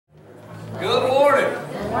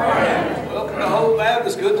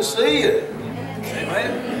to see you.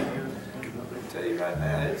 Amen. I tell you right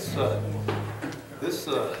now, it's this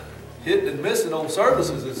hitting and missing on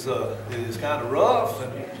services is kind of rough.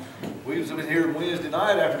 And we was been here Wednesday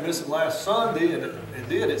night after missing last Sunday,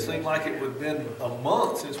 and it seemed like it would have been a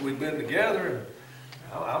month since we'd been together. And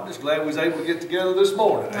I'm just glad we was able to get together this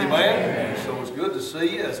morning. Amen. So it's good to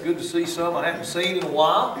see you. It's good to see some I haven't seen in a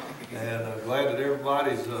while, and I'm glad that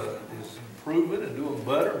everybody's is improving and doing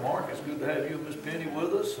better. Mark, it's good to have you and Miss Penny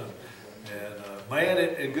with us, and man,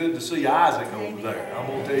 it's good to see Isaac over there. I'm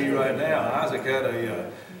going to tell you right now, Isaac had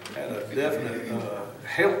a definite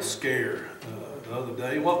health scare the other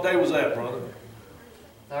day. What day was that, brother?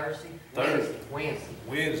 Thursday.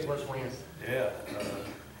 Wednesday. What's Wednesday? Yeah.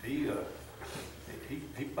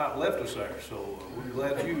 He about left us there, so we're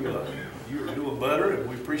glad you are doing better, and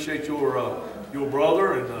we appreciate your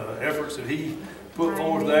brother and the efforts that he put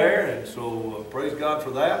forth there, and so praise God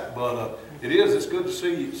for that. But it's good to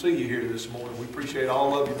see you here this morning. We appreciate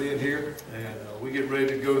all of you being here, and we get ready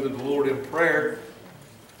to go to the Lord in prayer.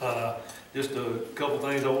 Just a couple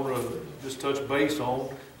things I want to just touch base on.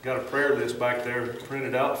 Got a prayer list back there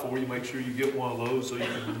printed out for you. Make sure you get one of those so you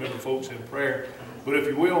can remember folks in prayer. But if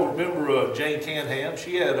you will, remember Jane Canham.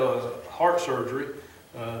 She had heart surgery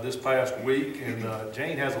this past week, and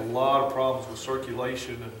Jane has a lot of problems with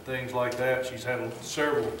circulation and things like that. She's had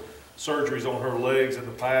several surgeries on her legs in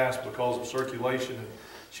the past because of circulation, and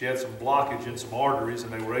she had some blockage in some arteries,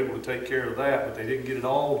 and they were able to take care of that, but they didn't get it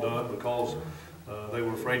all done because they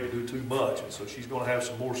were afraid to do too much. And so she's going to have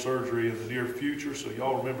some more surgery in the near future. So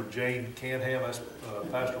y'all remember Jane Canham. That's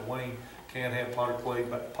Pastor Wayne Canham,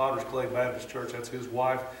 Potter's Clay Baptist Church. That's his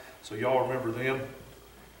wife. So y'all remember them.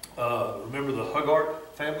 Remember the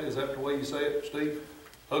Huggart family? Is that the way you say it, Steve?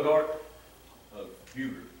 Huggart?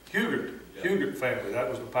 Hugert. Yeah. Hugert family. That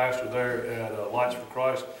was the pastor there at Lights for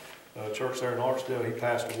Christ church there in Archdale. He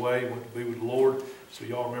passed away, went to be with the Lord. So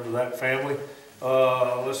y'all remember that family.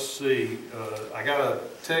 Let's see. I got a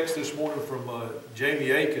text this morning from Jamie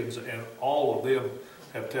Akins, and all of them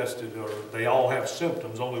have tested, or they all have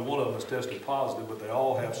symptoms. Only one of them has tested positive, but they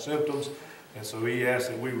all have symptoms. And so he asked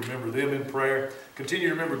that we remember them in prayer. Continue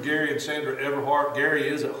to remember Gary and Sandra Everhart. Gary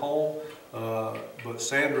is at home, but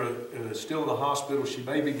Sandra is still in the hospital. She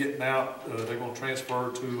may be getting out. They're going to transfer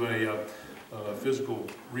her to a physical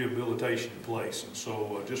rehabilitation place. And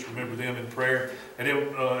so just remember them in prayer. And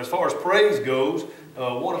then, as far as praise goes,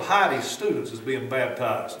 one of Heidi's students is being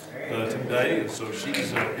baptized today. And so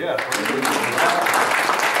she's,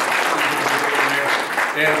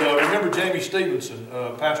 And remember Jamie Stevenson,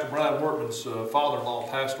 Pastor Brian Workman's father-in-law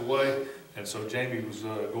passed away, and so Jamie was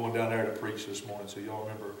going down there to preach this morning, so y'all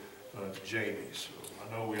remember Jamie. So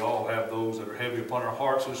I know we all have those that are heavy upon our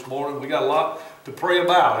hearts this morning. We got a lot to pray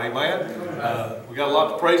about, amen? We got a lot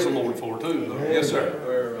to praise the Lord for too. Yes, sir.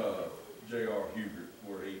 Where J.R. Hubert,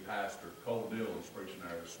 where he pastored, Cole Dillon's preaching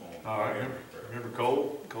there this morning. All right, remember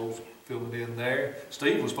Cole? Cole's filling in there.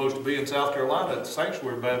 Steve was supposed to be in South Carolina at the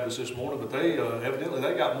Sanctuary Baptist this morning, but they evidently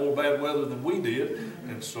they got more bad weather than we did,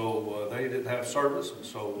 and so they didn't have service. And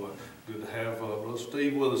so good to have Brother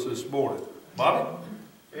Steve with us this morning. Bobby?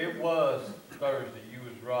 It was Thursday. You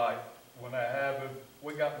was right. When that happened,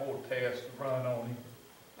 we got more tests to run on him.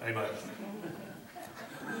 Amen.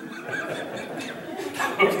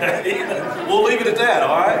 Okay, we'll leave it at that.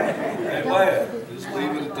 All right. Amen. Just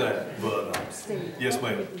leave it at that. But yes,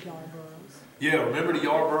 ma'am. Yeah, remember the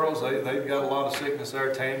Yarboroughs? They've got a lot of sickness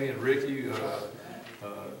there. Tammy and Ricky.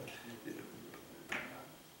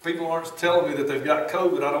 People aren't telling me that they've got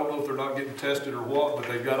COVID. I don't know if they're not getting tested or what, but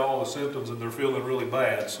they've got all the symptoms and they're feeling really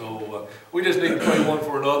bad. So we just need to pray one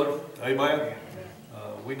for another. Amen.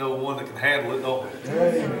 We know one that can handle it, don't we?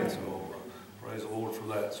 Amen. So praise the Lord for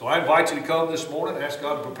that. So I invite you to come this morning. Ask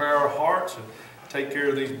God to prepare our hearts and take care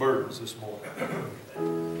of these burdens this morning.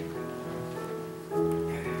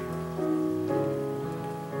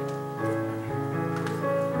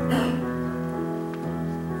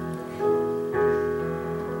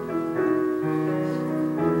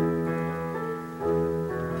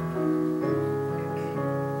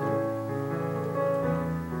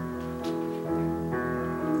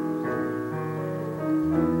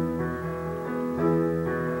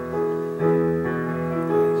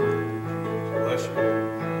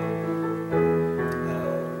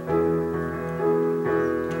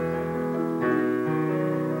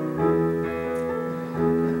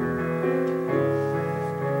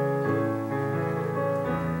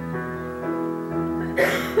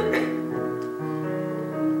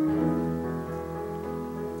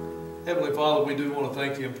 Heavenly Father, we do want to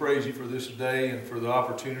thank you and praise you for this day and for the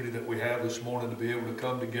opportunity that we have this morning to be able to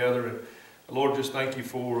come together and Lord, just thank you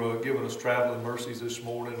for giving us traveling mercies this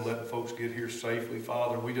morning and letting folks get here safely,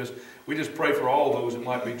 Father. And we just pray for all those that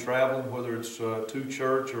might be traveling, whether it's to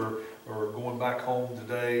church or going back home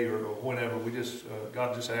today or whenever. We just,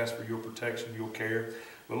 God, just ask for your protection, your care.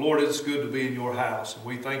 But Lord, it's good to be in your house, and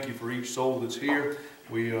we thank you for each soul that's here.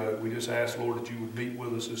 We just ask, Lord, that you would meet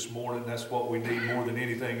with us this morning. That's what we need more than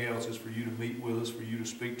anything else, is for you to meet with us, for you to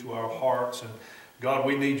speak to our hearts. And God,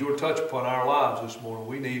 we need your touch upon our lives this morning.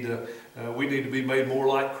 We need to be made more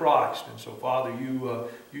like Christ. And so, Father,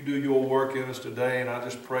 you do your work in us today, and I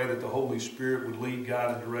just pray that the Holy Spirit would lead,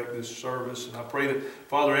 guide, and direct this service. And I pray that,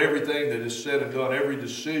 Father, everything that is said and done, every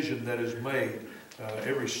decision that is made,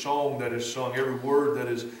 every song that is sung, every word that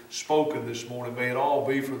is spoken this morning, may it all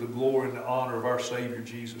be for the glory and the honor of our Savior,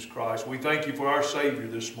 Jesus Christ. We thank you for our Savior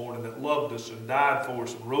this morning that loved us and died for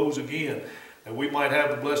us and rose again, that we might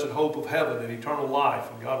have the blessed hope of heaven and eternal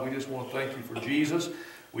life. And God, we just want to thank you for Jesus.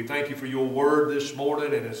 We thank you for your word this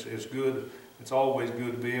morning, and it's good. It's always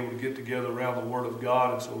good to be able to get together around the word of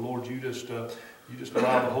God. And so, Lord, you just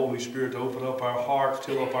allow the Holy Spirit to open up our hearts,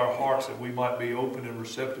 till up our hearts, that we might be open and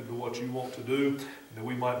receptive to what you want to do, and that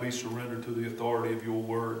we might be surrendered to the authority of your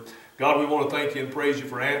word. God, we want to thank you and praise you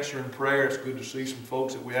for answering prayer. It's good to see some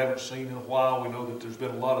folks that we haven't seen in a while. We know that there's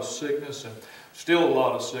been a lot of sickness and still a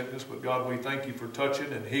lot of sickness, but God, we thank you for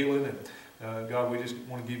touching and healing. And God, we just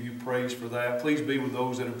want to give you praise for that. Please be with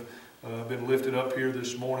those that have been lifted up here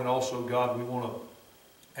this morning. Also, God, we want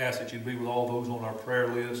to ask that you'd be with all those on our prayer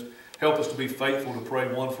list. Help us to be faithful to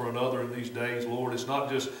pray one for another in these days, Lord. It's not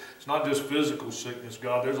just physical sickness,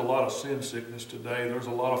 God. There's a lot of sin sickness today. There's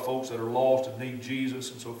a lot of folks that are lost and need Jesus.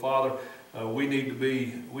 And so, Father, we need to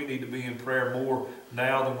be in prayer more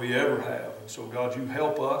now than we ever have. And so, God, you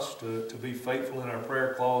help us to be faithful in our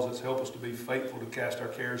prayer closets. Help us to be faithful to cast our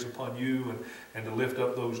cares upon you and to lift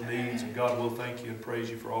up those needs. And God, we'll thank you and praise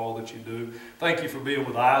you for all that you do. Thank you for being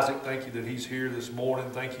with Isaac. Thank you that he's here this morning.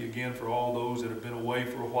 Thank you again for all those that have been away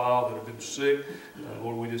for a while, that have been sick.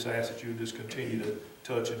 Lord, we just ask that you would just continue to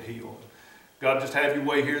touch and heal. God, just have your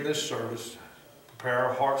way here in this service. Prepare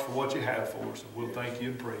our hearts for what you have for us, and we'll thank you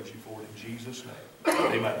and praise you for it in Jesus' name.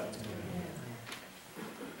 Amen.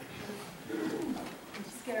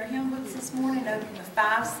 Let's get our hymn books this morning, open to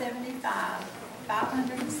 575.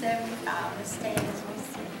 575. Let's stand as we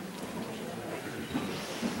sing.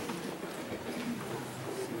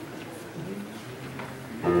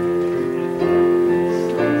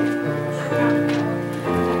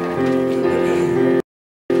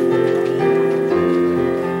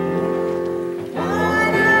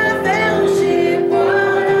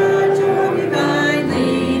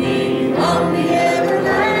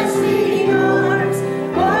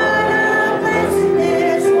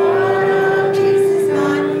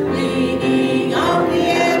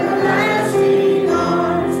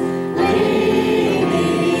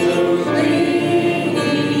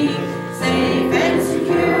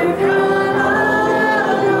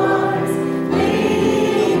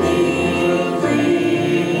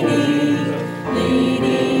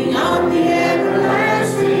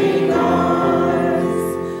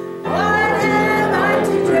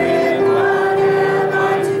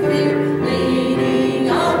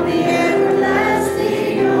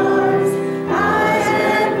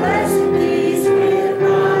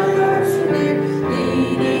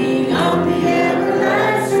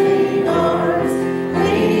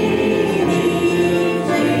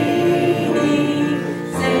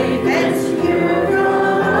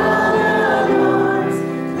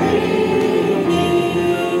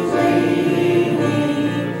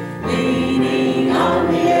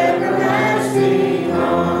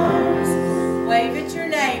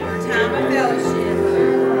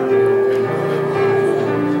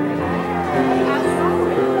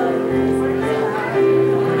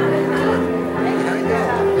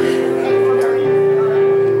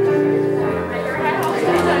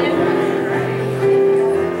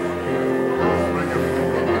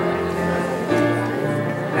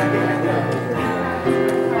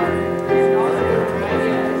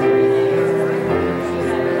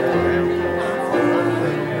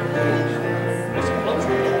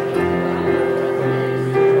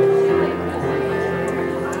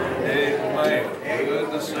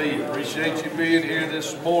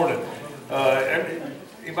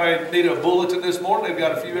 Anybody need a bulletin this morning? They've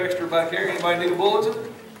got a few extra back here. Anybody need a bulletin?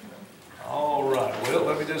 All right. Well,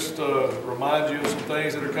 let me just remind you of some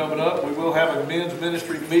things that are coming up. We will have a men's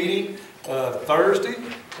ministry meeting Thursday,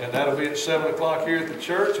 and that'll be at 7 o'clock here at the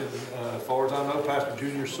church. And as far as I know, Pastor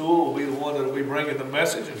Junior Sewell will be the one that will be bringing the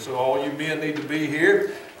message. And so all you men need to be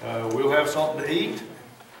here. We'll have something to eat.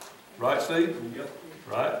 Right, Steve? Yep.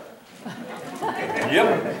 Right?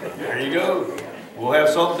 Yep. There you go. We'll have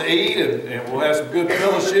something to eat, and we'll have some good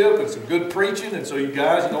fellowship and some good preaching. And so you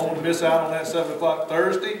guys, you don't want to miss out on that 7 o'clock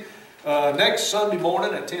Thursday. Next Sunday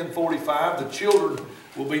morning at 10:45, the children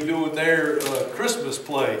will be doing their Christmas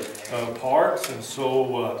play parts. And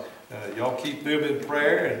so y'all keep them in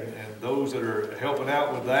prayer, and those that are helping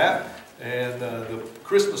out with that. And the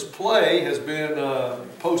Christmas play has been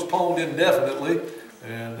postponed indefinitely.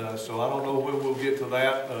 And so I don't know when we'll get to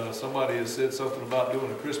that. Somebody has said something about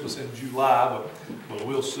doing a Christmas in July, but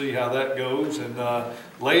we'll see how that goes. And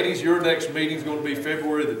ladies, your next meeting is going to be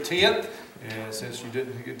February the 10th. And since you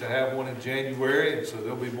didn't get to have one in January, and so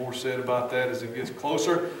there'll be more said about that as it gets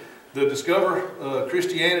closer. The Discover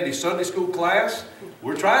Christianity Sunday School class,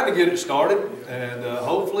 we're trying to get it started. And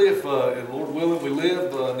hopefully, if Lord willing we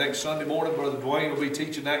live, next Sunday morning, Brother Dwayne will be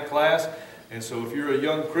teaching that class. And so if you're a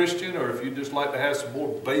young Christian, or if you'd just like to have some more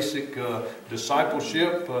basic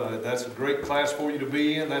discipleship, that's a great class for you to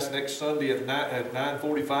be in. That's next Sunday at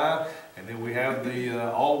 9:45. And then we have the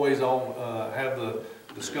have the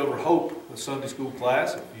Discover Hope Sunday School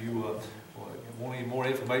class. If you want any more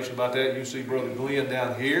information about that, you see Brother Glenn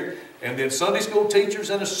down here. And then Sunday School teachers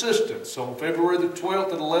and assistants. So on February the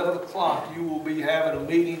 12th at 11 o'clock, you will be having a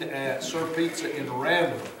meeting at Sir Pizza in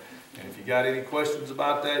Randall. And if you got any questions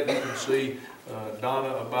about that, you can see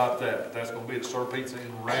Donna about that. But that's going to be at Sir Pizza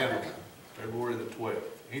in Randall, February the 12th.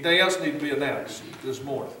 Anything else need to be announced this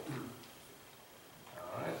morning?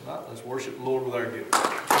 All right, now let's worship the Lord with our gifts.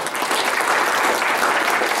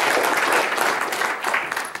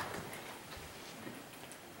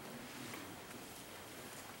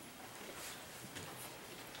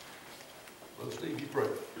 Brother Steve, you pray.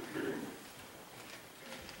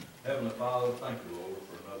 Heavenly Father, thank you, Lord,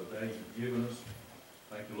 for another day you've given us.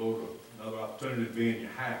 Thank you, Lord, for another opportunity to be in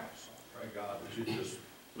your house. I pray, God, that you just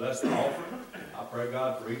bless the offering. I pray,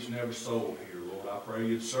 God, for each and every soul here, Lord. I pray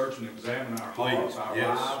you'd search and examine our hearts, our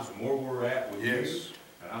lives, and where we're at with you.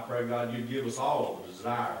 And I pray, God, you'd give us all the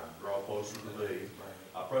desire to draw closer to thee.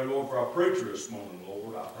 I pray, Lord, for our preacher this morning,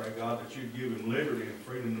 Lord. I pray, God, that you'd give him liberty and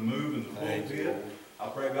freedom to move in the pulpit. I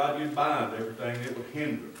pray, God, you'd bind everything that would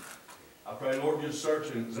hinder. I pray, Lord, you'd search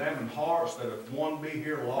and examine hearts that if one be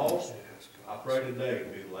here lost, I pray today to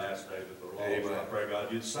be the last day that they're lost. I pray,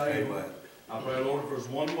 God, you'd save them. I pray, Lord, if there's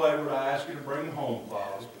one way, Lord, I ask you to bring them home,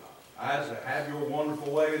 Father. I ask to have your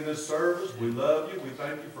wonderful way in this service. We love you. We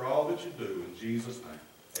thank you for all that you do. In Jesus' name.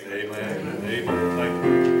 Amen. Amen. Thank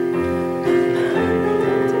you.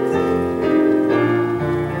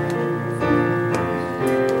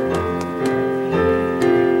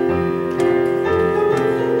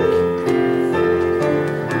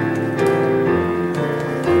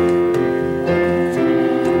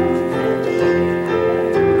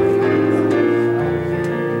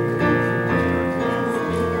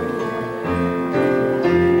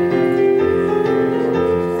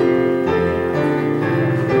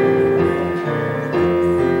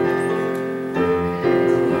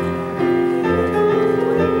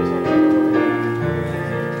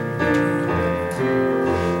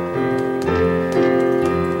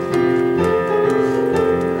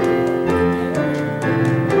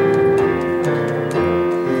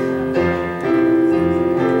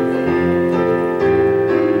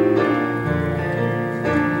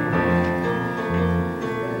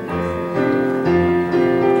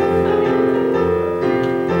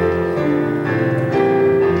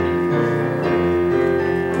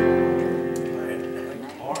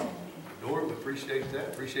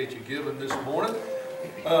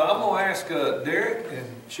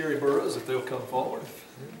 If they'll come forward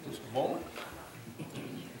in just a moment. Good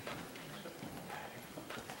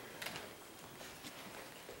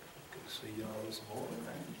to see y'all this morning.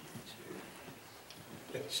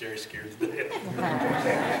 Sherry's scared to death.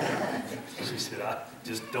 She said,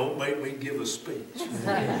 just don't make me give a speech.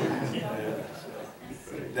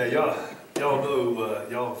 Now y'all know,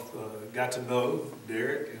 y'all got to know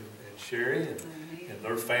Derek and Sherry and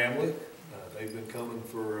their family. They've been coming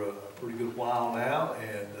for a pretty good while now,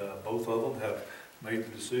 and both of them have made the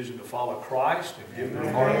decision to follow Christ and give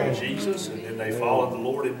their heart to Jesus, and then they followed the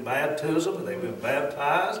Lord in baptism, and they've been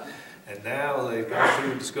baptized, and now they've gone through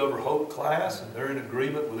the Discover Hope class, and they're in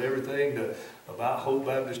agreement with everything about Hope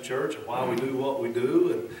Baptist Church and why we do what we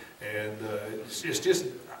do, and it's just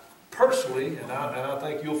personally, and I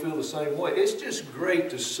think you'll feel the same way, it's just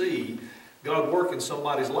great to see God work in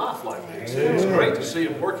somebody's life like this. It's great to see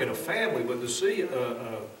Him work in a family, but to see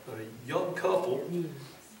a young couple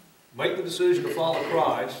make the decision to follow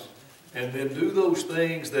Christ and then do those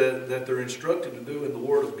things that they're instructed to do in the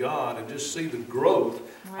Word of God and just see the growth,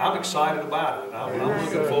 I'm excited about it. I'm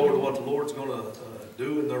looking forward to what the Lord's going to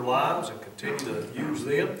do in their lives and continue to use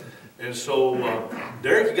them. And so,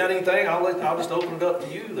 Derek, you got anything? I'll just open it up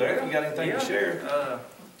to you there. You got anything to share?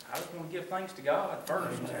 I just want to give thanks to God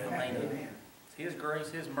first. I mean, it's His grace,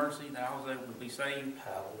 His mercy that I was able to be saved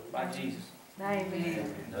by Jesus.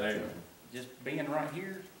 Amen. And, just being right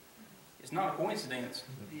here, it's not a coincidence.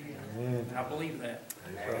 I believe that.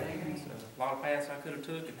 It's a lot of paths I could have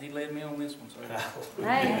took, and He led me on this one. So,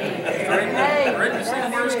 ready to see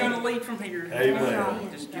where it's going to lead from here. Amen.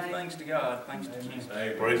 Just give thanks to God. Thanks to Jesus.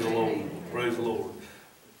 Praise the Lord. Praise the Lord.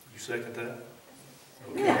 You second that?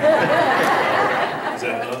 Okay. Is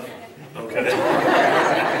that enough? Okay.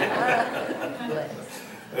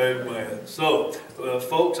 Amen. So,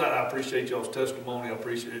 folks, I appreciate y'all's testimony. I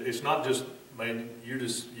appreciate it. It's not just, man, you're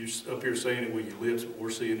up here saying it with your lips, but we're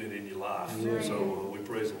seeing it in your life. So we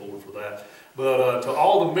praise the Lord for that. But to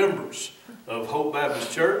all the members of Hope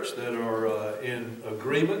Baptist Church that are in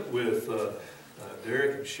agreement with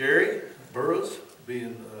Derek and Sherry Burroughs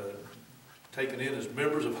being taken in as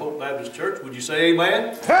members of Hope Baptist Church, would you say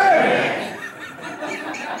amen? Hey!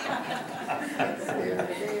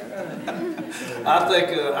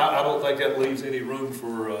 I don't think that leaves any room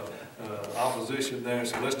for opposition there,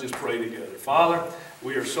 so let's just pray together. Father,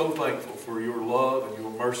 we are so thankful for your love and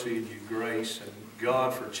your mercy and your grace, and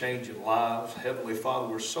God, for changing lives. Heavenly Father,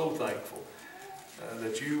 we're so thankful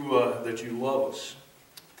that you love us.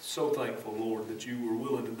 So thankful, Lord, that you were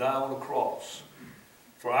willing to die on the cross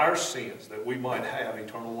for our sins, that we might have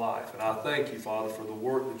eternal life. And I thank you, Father, for the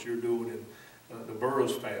work that you're doing in the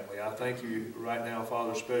Burroughs family. I thank you right now,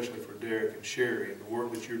 Father, especially for Derek and Sherry and the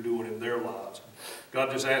work that you're doing in their lives.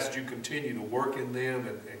 God, just ask that you continue to work in them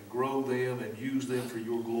and grow them and use them for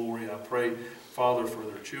your glory. I pray, Father, for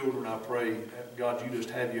their children. I pray, God, you just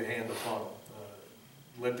have your hand upon them.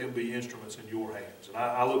 Let them be instruments in your hands. And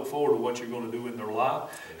I look forward to what you're going to do in their life,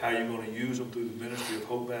 how you're going to use them through the ministry of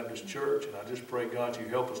Hope Baptist Church. And I just pray, God, you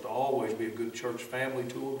help us to always be a good church family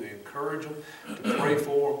to them, to encourage them, to pray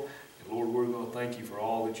for them. And Lord, we're going to thank you for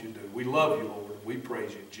all that you do. We love you, Lord, and we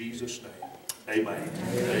praise you in Jesus' name. Amen.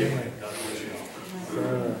 Amen. God bless you all.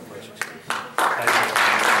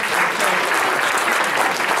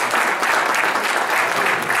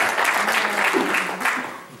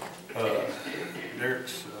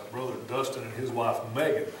 Derek's brother Dustin and his wife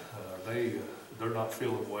Megan, they're not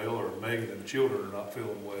feeling well, or Megan and the children are not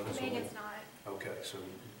feeling well. Megan's not. Okay, so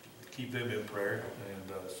keep them in prayer,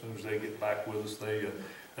 and as soon as they get back with us, they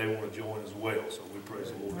want to join as well. So we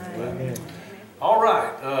praise the Lord for that. Amen. All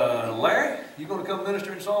right, Larry, you going to come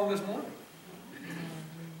minister in song this morning?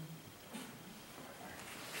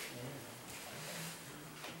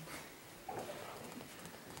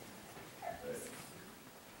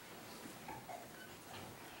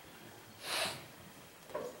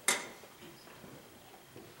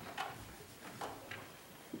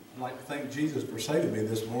 I'd like to thank Jesus for saving me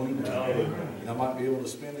this morning, and I might be able to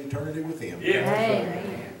spend eternity with Him. Yeah.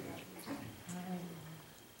 Amen.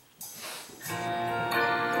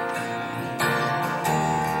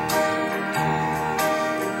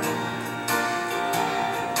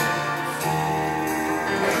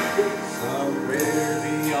 Somewhere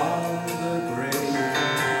beyond the grave,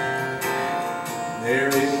 there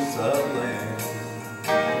is a land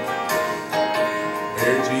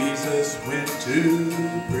where Jesus went to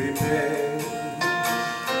prepare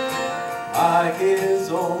by His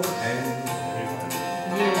own hand.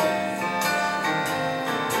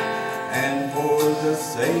 And for the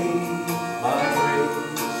saved by grace,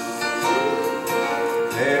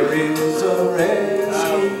 there is a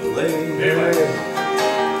resting place.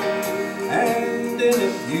 And in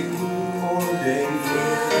a few more days,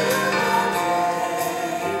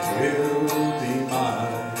 it will be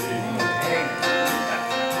mine.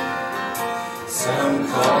 Some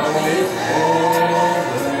call it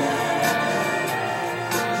heaven,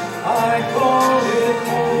 I call it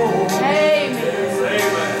home. Amen.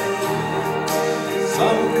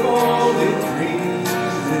 Some call it dream,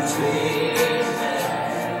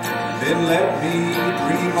 then let me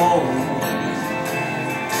dream on.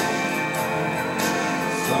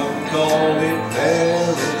 Some call it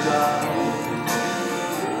paradise,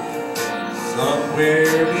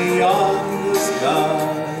 somewhere beyond the sky.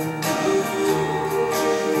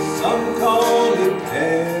 Some call it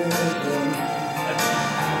heaven,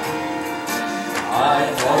 I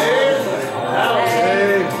call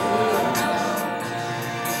it home.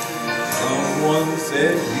 Someone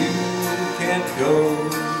said you can't go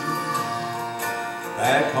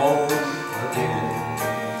back home again,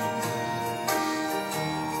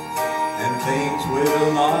 and things will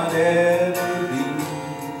not ever be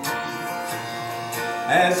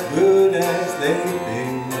as good as they've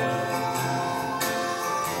been.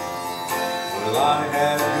 I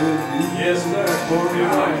have good news Yes, sir. for you.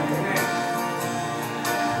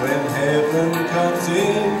 When heaven comes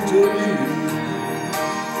into view,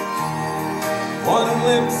 one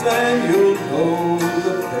glimpse and you'll know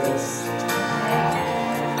the best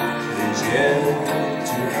is yet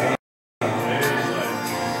to come.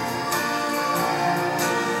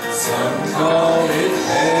 Some call it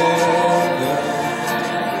heaven,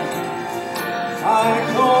 I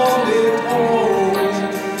call it home.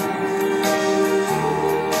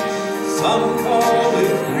 Some call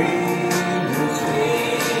it green,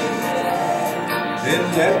 then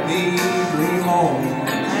let me dream on.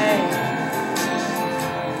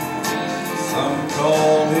 Some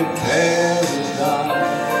call it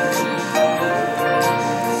paradise,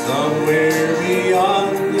 somewhere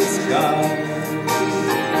beyond the sky.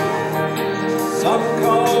 Some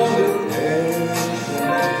call it heaven,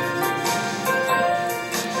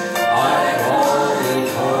 I call it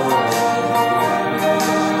home.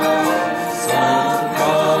 Some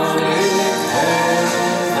call it paradise,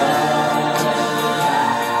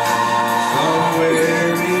 somewhere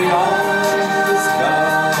beyond the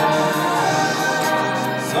sky.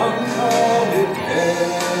 Some call it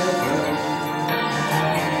heaven,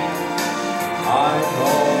 I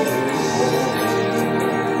call it home.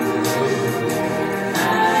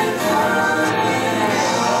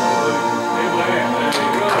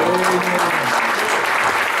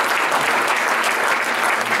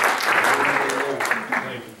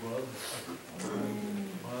 Thank you, brother.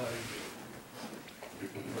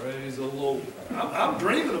 Praise the Lord. I'm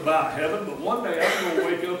dreaming about heaven, but one day I'm going to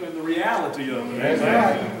wake up in the reality of it.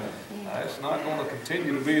 Amen. It's not going to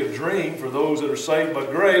continue to be a dream for those that are saved by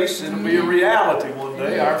grace. It'll be a reality one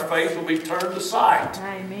day. Our faith will be turned to sight.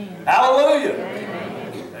 Amen. Hallelujah.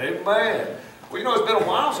 Amen. Amen. Well, you know, it's been a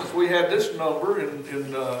while since we had this number in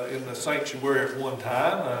the sanctuary at one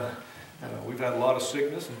time. We've had a lot of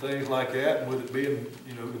sickness and things like that, and with it being,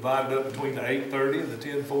 you know, divided up between the 8:30 and the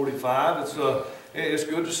 10:45, it's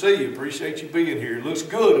good to see you. Appreciate you being here. It looks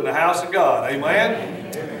good in the house of God.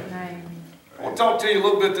 Amen. Amen. I want to talk to you a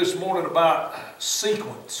little bit this morning about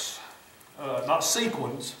sequence, not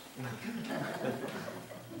sequins.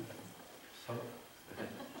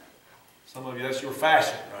 Some of you, that's your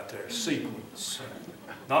fashion right there, sequence.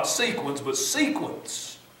 Not sequence, but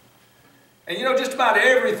sequence. And you know, just about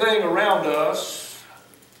everything around us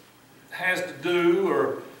has to do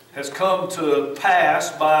or has come to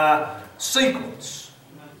pass by sequence.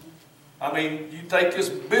 I mean, you take this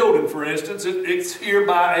building, for instance, it's here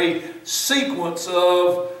by a sequence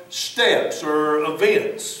of steps or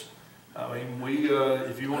events. I mean,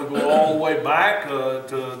 if you want to go all the way back to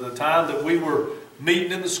the time that we were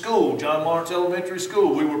meeting in the school, John Lawrence Elementary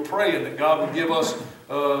School, we were praying that God would give us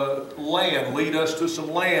land, lead us to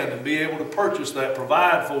some land and be able to purchase that,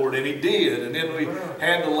 provide for it, and He did. And then we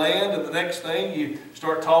had the land, and the next thing you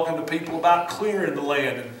start talking to people about clearing the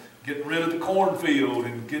land and getting rid of the cornfield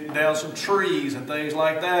and getting down some trees and things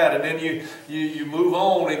like that. And then you move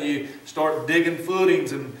on and you start digging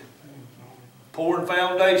footings and pouring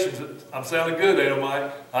foundations. I'm sounding good there,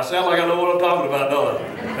 Mike. I sound like I know what I'm talking about, don't I?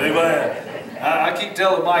 Amen. I keep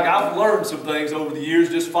telling Mike I've learned some things over the years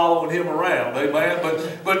just following him around. Amen.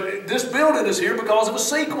 But this building is here because of a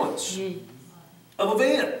sequence of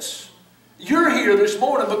events. You're here this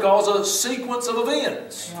morning because of a sequence of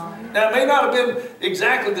events. Now, it may not have been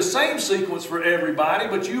exactly the same sequence for everybody,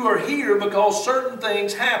 but you are here because certain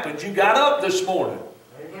things happened. You got up this morning.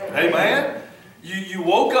 Amen. You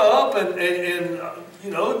woke up and you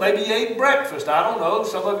know, maybe you ate breakfast. I don't know.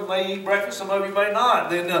 Some of you may eat breakfast, some of you may not.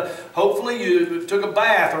 Then hopefully you took a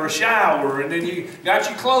bath or a shower, and then you got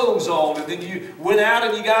your clothes on, and then you went out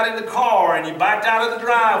and you got in the car, and you backed out of the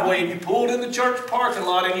driveway, and you pulled in the church parking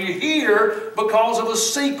lot, and you're here because of a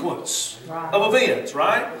sequence of events,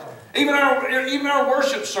 right? Even our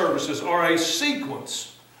worship services are a sequence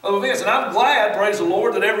of events. And I'm glad, praise the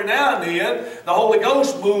Lord, that every now and then the Holy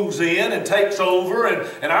Ghost moves in and takes over,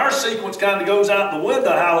 and our sequence kind of goes out the window,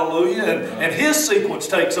 hallelujah, and His sequence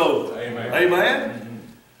takes over. Amen. Amen?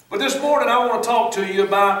 But this morning I want to talk to you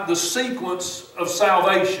about the sequence of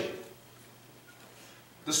salvation.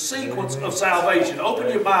 The sequence of salvation. Open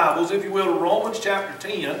your Bibles, if you will, to Romans chapter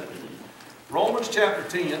 10. Romans chapter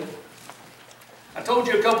 10. I told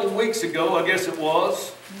you a couple of weeks ago, I guess it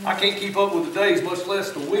was, I can't keep up with the days, much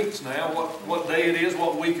less the weeks now, what day it is,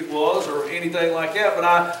 what week it was, or anything like that. But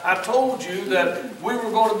I told you that we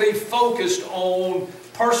were going to be focused on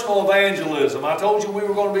personal evangelism. I told you we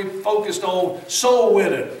were going to be focused on soul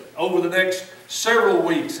winning over the next several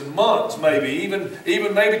weeks and months, maybe,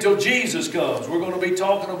 even maybe till Jesus comes. We're going to be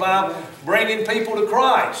talking about bringing people to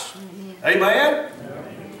Christ. Amen?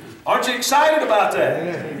 Aren't you excited about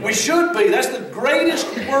that? We should be. That's the greatest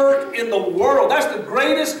work in the world. That's the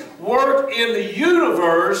greatest work in the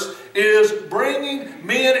universe, is bringing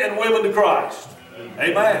men and women to Christ.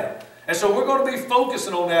 Amen. And so we're going to be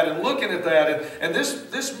focusing on that and looking at that. And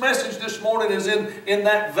this message this morning is in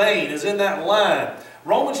that vein, is in that line.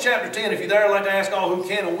 Romans chapter 10, if you're there, I'd like to ask all who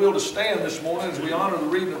can and will to stand this morning as we honor the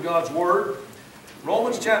reading of God's Word.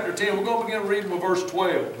 Romans chapter 10, we're going to begin reading with verse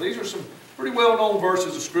 12. These are some pretty well-known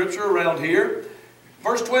verses of Scripture around here.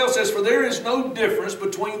 Verse 12 says, "For there is no difference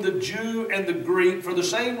between the Jew and the Greek, for the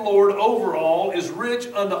same Lord over all is rich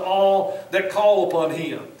unto all that call upon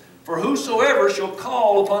Him. For whosoever shall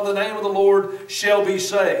call upon the name of the Lord shall be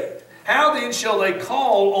saved. How then shall they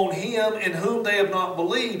call on Him in whom they have not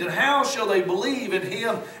believed? And how shall they believe in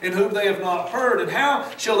Him in whom they have not heard? And how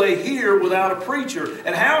shall they hear without a preacher?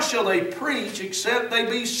 And how shall they preach except they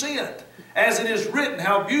be sent? As it is written,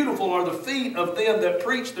 how beautiful are the feet of them that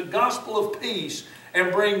preach the gospel of peace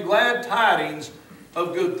and bring glad tidings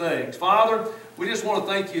of good things." Father, we just want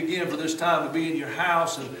to thank you again for this time to be in your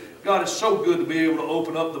house. And God, it's so good to be able to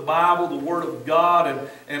open up the Bible, the Word of God,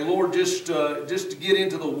 and Lord, just to get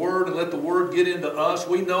into the Word and let the Word get into us.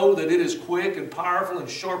 We know that it is quick and powerful and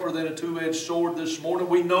sharper than a two-edged sword this morning.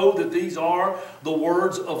 We know that these are the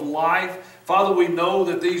words of life. Father, we know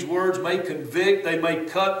that these words may convict, they may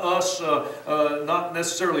cut us, not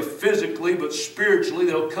necessarily physically, but spiritually.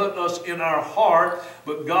 They'll cut us in our heart.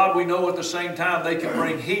 But God, we know at the same time they can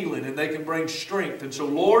bring healing and they can bring strength. And so,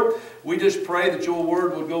 Lord, we just pray that your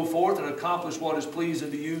word would go forth and accomplish what is pleasing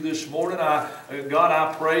to you this morning. God,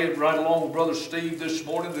 I pray right along with Brother Steve this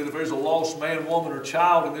morning that if there's a lost man, woman, or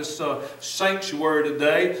child in this sanctuary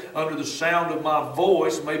today under the sound of my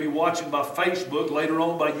voice, maybe watching by Facebook, later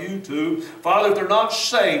on by YouTube, Father, if they're not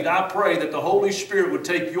saved, I pray that the Holy Spirit would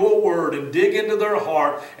take your word and dig into their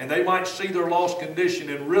heart, and they might see their lost condition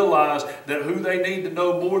and realize that who they need to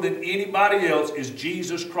know more than anybody else is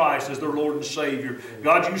Jesus Christ as their Lord and Savior.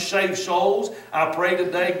 God, you save souls. I pray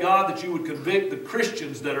today, God, that you would convict the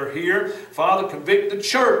Christians that are here. Father, convict the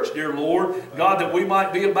church, dear Lord. God, that we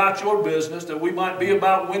might be about your business, that we might be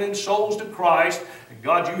about winning souls to Christ. And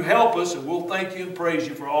God, you help us, and we'll thank you and praise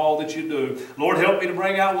you for all that you do. Lord, help me to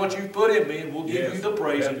bring out what you've put in me, and we'll give you the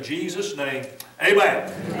praise in Jesus' name.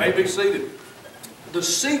 Amen. You may be seated. The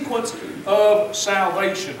sequence of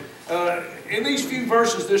salvation. In these few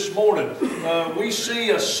verses this morning, we see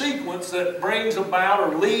a sequence that brings about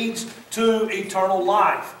or leads to eternal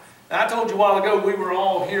life. Now, I told you a while ago we were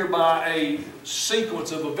all here by a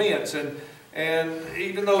sequence of events, and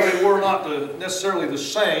even though they were not necessarily the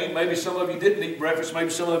same, maybe some of you didn't eat breakfast, maybe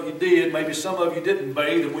some of you did, maybe some of you didn't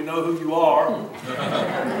bathe, and we know who you are.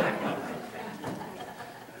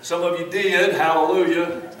 Some of you did,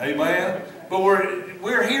 hallelujah, amen. But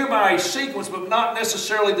we're here by a sequence, but not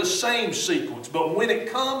necessarily the same sequence. But when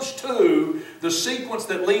it comes to the sequence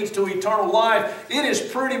that leads to eternal life, it is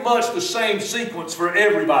pretty much the same sequence for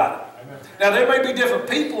everybody. Amen. Now, there may be different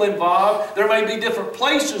people involved, there may be different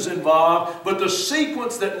places involved, but the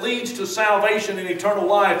sequence that leads to salvation and eternal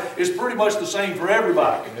life is pretty much the same for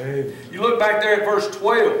everybody. Amen. You look back there at verse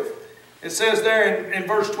 12. It says there in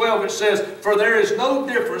verse 12, it says, "For there is no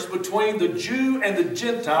difference between the Jew and the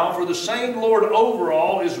Gentile, for the same Lord over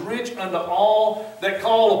all is rich unto all that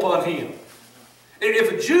call upon Him."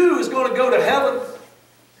 If a Jew is going to go to heaven,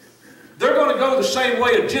 they're going to go the same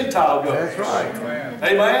way a Gentile goes. That's right. Amen.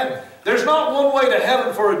 Amen. There's not one way to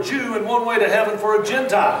heaven for a Jew and one way to heaven for a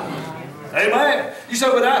Gentile. Amen. You say,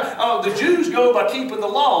 but the Jews go by keeping the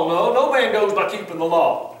law. No, no man goes by keeping the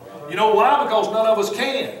law. You know why? Because none of us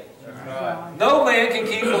can. No man can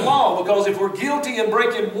keep the law, because if we're guilty in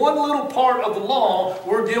breaking one little part of the law,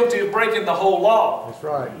 we're guilty of breaking the whole law. That's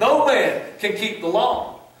right. No man can keep the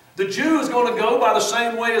law. The Jew is going to go by the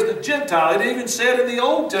same way as the Gentile. It even said in the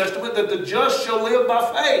Old Testament that the just shall live by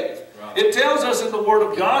faith. Right. It tells us in the Word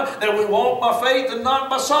of God that we walk by faith and not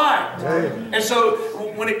by sight. Right. And so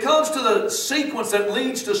when it comes to the sequence that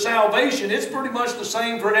leads to salvation, it's pretty much the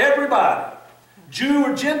same for everybody. Jew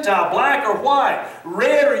or Gentile, black or white,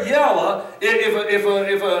 red or yellow.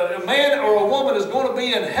 If a man or a woman is going to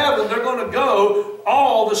be in heaven, they're going to go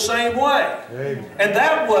all the same way. Amen. And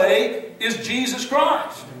that way is Jesus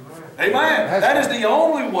Christ. Amen. That is the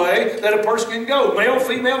only way that a person can go. Male,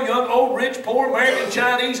 female, young, old, rich, poor, American,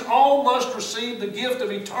 Chinese, all must receive the gift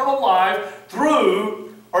of eternal life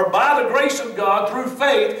through, or by the grace of God, through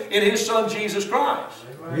faith in His Son Jesus Christ.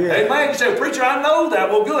 Amen. You say, well, preacher, I know that.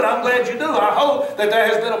 Well, good. I'm glad you do. I hope that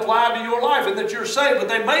that has been applied to your life and that you're saved. But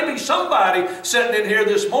there may be somebody sitting in here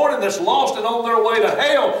this morning that's lost and on their way to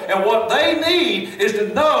hell. And what they need is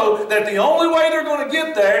to know that the only way they're going to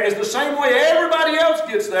get there is the same way everybody else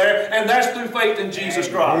gets there, and that's through faith in Jesus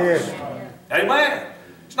Christ. Amen.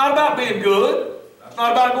 It's not about being good. It's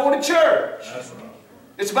not about going to church.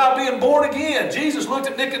 It's about being born again. Jesus looked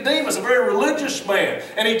at Nicodemus, a very religious man,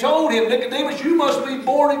 and he told him, Nicodemus, you must be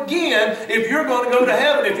born again if you're going to go to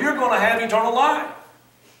heaven, if you're going to have eternal life.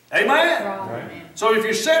 Amen? Right. So if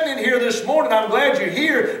you're sitting in here this morning, I'm glad you're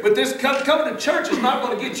here, but this coming to church is not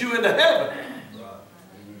going to get you into heaven.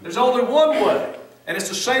 There's only one way, and it's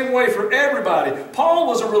the same way for everybody. Paul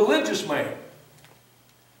was a religious man.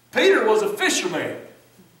 Peter was a fisherman.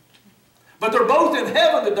 But they're both in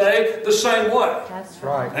heaven today the same way. That's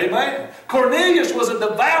right. Amen. Cornelius was a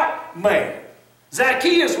devout man.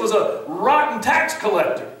 Zacchaeus was a rotten tax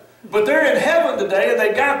collector. But they're in heaven today and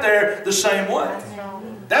they got there the same way.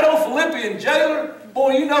 That old Philippian jailer,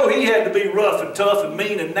 boy, you know he had to be rough and tough and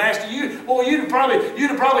mean and nasty. You'd have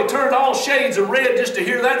probably turned all shades of red just to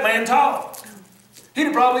hear that man talk. He'd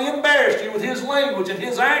have probably embarrassed you with his language and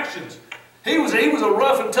his actions. He was a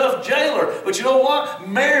rough and tough jailer. But you know what?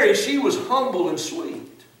 Mary, she was humble and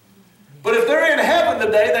sweet. But if they're in heaven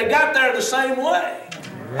today, they got there the same way.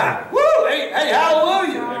 Woo! Hey,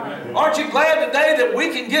 hallelujah. Amen. Aren't you glad today that we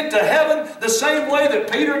can get to heaven the same way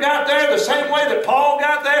that Peter got there, the same way that Paul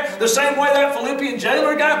got there, the same way that Philippian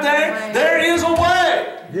jailer got there? There is a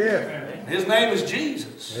way. Yeah. His name is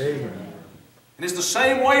Jesus. Amen. And it's the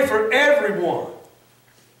same way for everyone.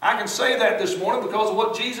 I can say that this morning because of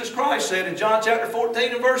what Jesus Christ said in John chapter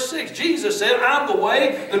 14 and verse 6. Jesus said, I'm the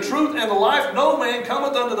way, the truth, and the life. No man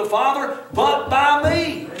cometh unto the Father but by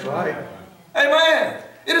me. Right. Amen.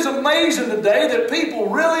 It is amazing today that people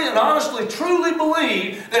really and honestly, truly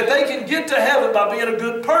believe that they can get to heaven by being a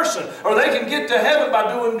good person, or they can get to heaven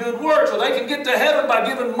by doing good works, or they can get to heaven by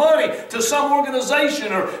giving money to some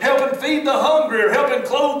organization, or helping feed the hungry, or helping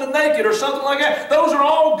clothe the naked, or something like that. Those are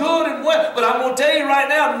all good and well, but I'm going to tell you right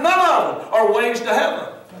now, none of them are ways to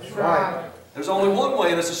heaven. That's right. There's only one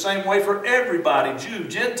way, and it's the same way for everybody, Jew,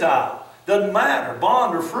 Gentile. Doesn't matter,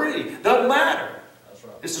 bond or free, doesn't matter.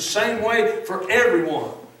 It's the same way for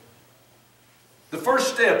everyone. The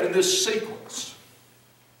first step in this sequence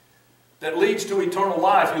that leads to eternal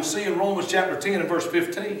life, you'll see in Romans chapter 10 and verse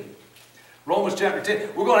 15. Romans chapter 10.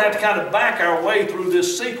 We're going to have to kind of back our way through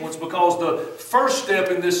this sequence because the first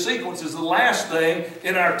step in this sequence is the last thing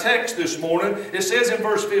in our text this morning. It says in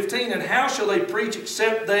verse 15, and how shall they preach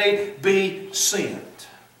except they be sent?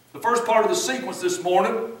 The first part of the sequence this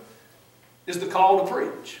morning is the call to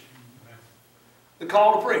preach. The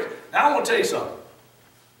call to preach. Now I want to tell you something.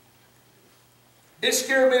 It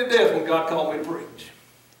scared me to death when God called me to preach.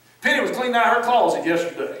 Penny was cleaning out her closet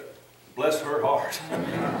yesterday. Bless her heart.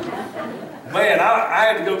 Man, I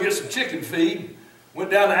had to go get some chicken feed.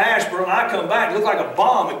 Went down to Ashburn. I come back. It looked like a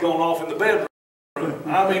bomb had gone off in the bedroom.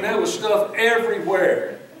 I mean, there was stuff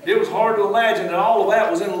everywhere. It was hard to imagine that all of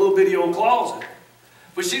that was in a little bitty old closet.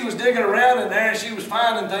 But she was digging around in there and she was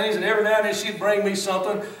finding things, and every now and then she'd bring me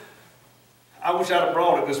something. I wish I'd have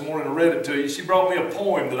brought it this morning and read it to you. She brought me a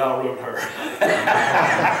poem that I wrote her.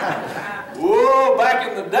 Whoa, back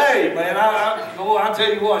in the day, man. I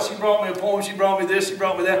tell you what, she brought me a poem, she brought me this, she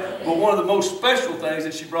brought me that. But one of the most special things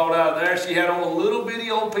that she brought out of there, she had on a little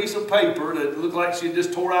bitty old piece of paper that looked like she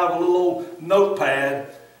just tore out of a little old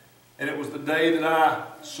notepad. And it was the day that I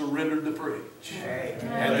surrendered to preach.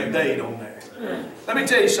 Had the date on there. Let me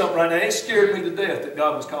tell you something right now. It scared me to death that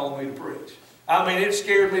God was calling me to preach. I mean, it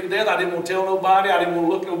scared me to death. I didn't want to tell nobody. I didn't want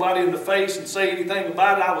to look nobody in the face and say anything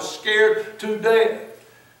about it. I was scared to death.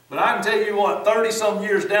 But I can tell you what, 30-some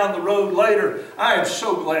years down the road later, I am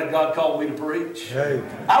so glad God called me to preach. Hey.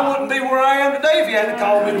 I wouldn't be where I am today if He hadn't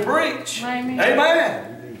called me to preach. Amen.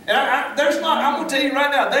 Amen. And I'm going to tell you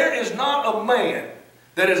right now, there is not a man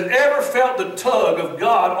that has ever felt the tug of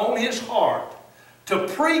God on his heart to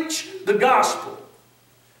preach the gospel.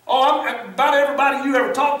 Oh, about everybody you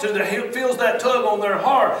ever talk to that feels that tug on their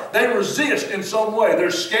heart, they resist in some way.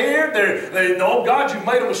 They're scared. They know, God, you've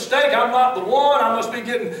made a mistake. I'm not the one. I must be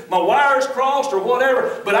getting my wires crossed or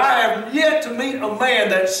whatever. But I have yet to meet a man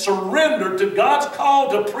that surrendered to God's call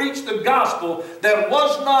to preach the gospel that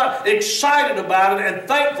was not excited about it and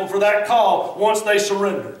thankful for that call once they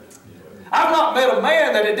surrendered. I've not met a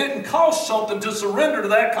man that it didn't cost something to surrender to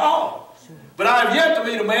that call. But I have yet to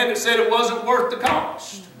meet a man that said it wasn't worth the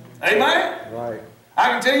cost. Amen? Right. I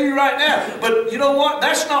can tell you right now. But you know what?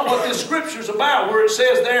 That's not what this scripture's about, where it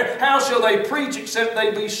says there, how shall they preach except they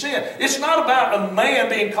be sent? It's not about a man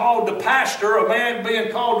being called to pastor, a man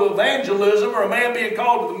being called to evangelism, or a man being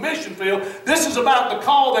called to the mission field. This is about the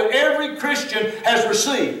call that every Christian has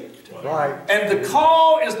received. Right. And the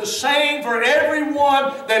call is the same for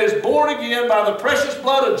everyone that is born again by the precious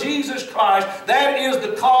blood of Jesus Christ. That is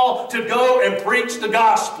the call to go and preach the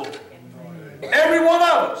gospel. Every one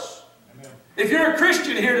of us. If you're a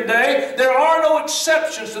Christian here today, there are no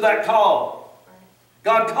exceptions to that call.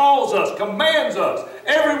 God calls us, commands us,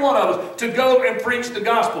 every one of us, to go and preach the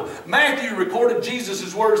gospel. Matthew recorded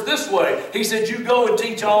Jesus' words this way. He said, you go and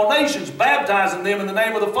teach all nations, baptizing them in the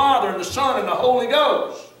name of the Father and the Son and the Holy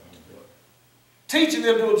Ghost, teaching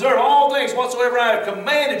them to observe all things whatsoever I have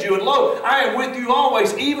commanded you. And lo, I am with you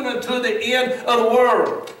always, even unto the end of the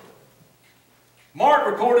world. Mark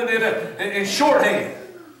recorded it in shorthand.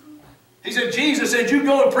 He said, Jesus said, you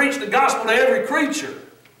go and preach the gospel to every creature.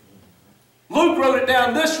 Luke wrote it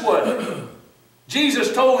down this way.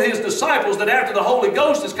 Jesus told his disciples that after the Holy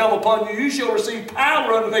Ghost has come upon you, you shall receive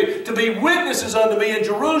power unto me, to be witnesses unto me in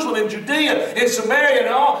Jerusalem, in Judea, in Samaria,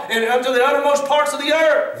 and unto the uttermost parts of the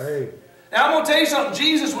earth. Hey. Now I'm going to tell you something.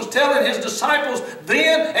 Jesus was telling his disciples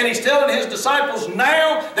then, and he's telling his disciples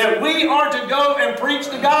now, that we are to go and preach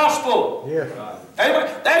the gospel. Yes.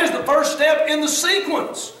 Amen. That is the first step in the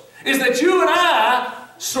sequence, is that you and I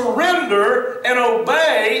surrender and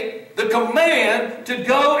obey the command to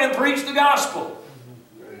go and preach the gospel.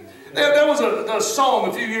 There was a song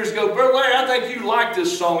a few years ago. Brother Larry, I think you like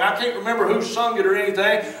this song. I can't remember who sung it or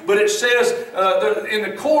anything, but it says, in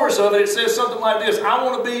the chorus of it, it says something like this: I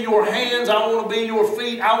want to be your hands, I want to be your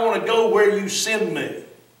feet, I want to go where you send me.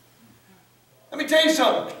 Let me tell you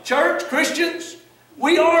something, church, Christians,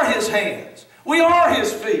 we are His hands. We are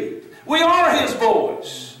His feet. We are His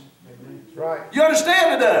voice. That's right. You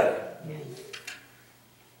understand today?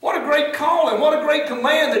 What a great calling, what a great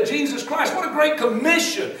command that Jesus Christ, what a great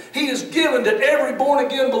commission He has given to every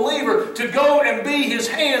born-again believer to go and be His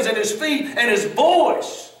hands and His feet and His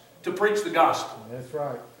voice to preach the gospel. That's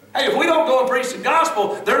right. Hey, if we don't go and preach the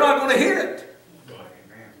gospel, they're not going to hear it.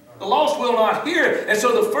 The lost will not hear it. And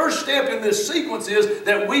so the first step in this sequence is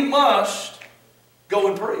that we must go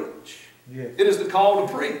and preach. Yes. It is the call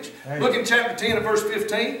to preach. Amen. Look in chapter 10 and verse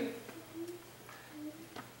 15.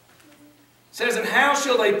 It says, and how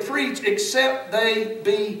shall they preach except they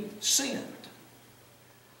be sent?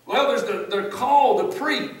 Well, there's they're called to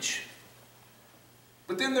preach.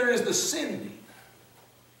 But then there is the sending.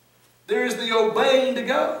 There is the obeying to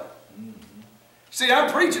go. See,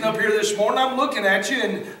 I'm preaching up here this morning. I'm looking at you,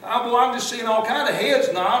 and I'm just seeing all kind of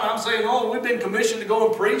heads nod. I'm saying, oh, we've been commissioned to go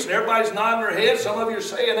and preach, and everybody's nodding their heads. Some of you are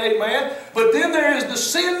saying amen. But then there is the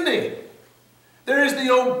sending. There is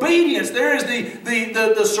the obedience. There is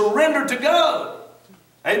the surrender to go.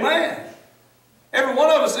 Amen. Every one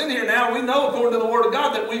of us in here now, we know according to the Word of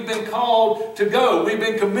God that we've been called to go. We've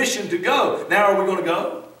been commissioned to go. Now are we going to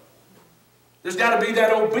go? There's got to be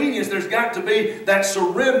that obedience. There's got to be that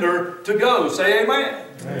surrender to go. Say amen.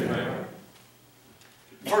 Amen.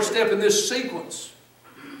 First step in this sequence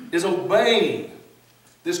is obeying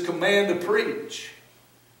this command to preach.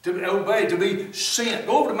 To obey, to be sent.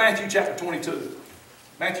 Go over to Matthew chapter 22.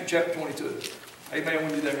 Matthew chapter 22. Amen when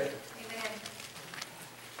you're there.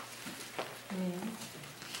 Amen.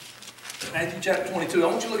 Matthew chapter 22. I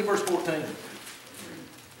want you to look at verse 14. Amen.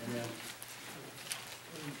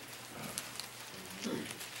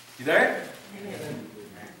 You there? Amen.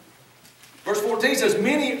 Verse 14 says,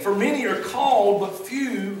 For many are called, but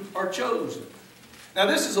few are chosen. Now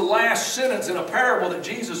this is the last sentence in a parable that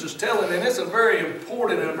Jesus is telling, and it's a very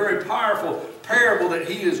important and a very powerful parable that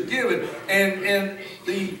He has given. And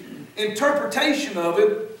the interpretation of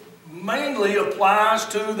it mainly applies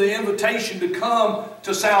to the invitation to come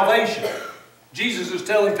to salvation. Jesus is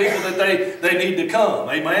telling people that they need to come.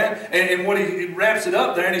 Amen? And what he wraps it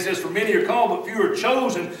up there, and he says, for many are called, but few are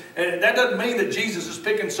chosen. And that doesn't mean that Jesus is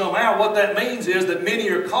picking some out. What that means is that many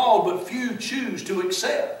are called, but few choose to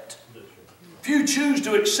accept. Few choose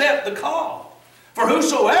to accept the call. For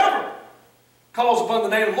whosoever calls upon the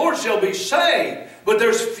name of the Lord shall be saved. But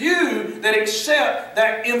there's few that accept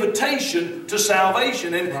that invitation to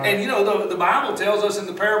salvation. And you know, the Bible tells us in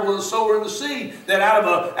the parable of the sower and the seed that out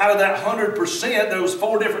of that 100%, those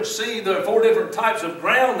four different seed, there are four different types of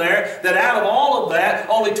ground there, that out of all of that,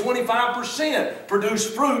 only 25% produce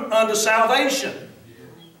fruit unto salvation.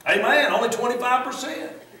 Amen. Only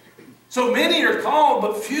 25%. So many are called,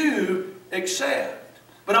 but few accept.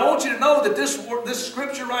 But I want you to know that this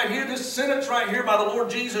scripture right here, this sentence right here by the Lord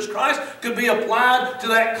Jesus Christ could be applied to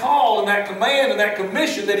that call and that command and that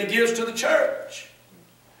commission that He gives to the church.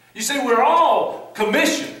 You see, we're all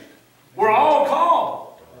commissioned. We're all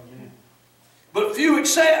called. But few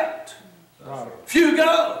accept. Few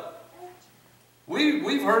go.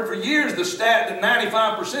 We've heard for years the stat that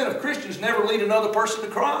 95% of Christians never lead another person to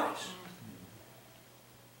Christ.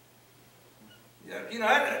 You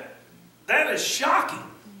know, that is shocking.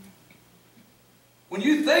 When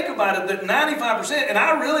you think about it, that 95%, and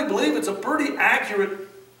I really believe it's a pretty accurate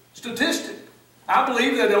statistic. I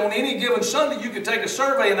believe that on any given Sunday you could take a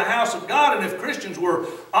survey in the house of God, and if Christians were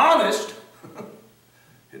honest,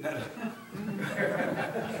 isn't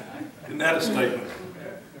that a statement?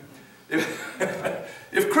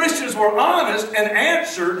 If Christians were honest and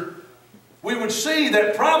answered, we would see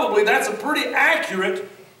that probably that's a pretty accurate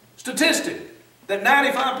statistic, that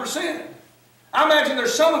 95%. I imagine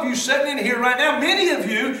there's some of you sitting in here right now, many of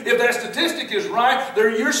you, if that statistic is right,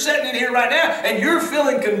 you're sitting in here right now and you're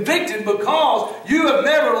feeling convicted because you have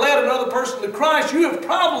never led another person to Christ. You have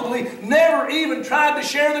probably never even tried to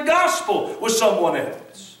share the gospel with someone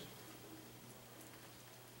else.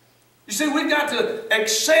 You see, we've got to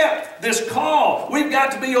accept this call. We've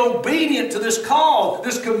got to be obedient to this call,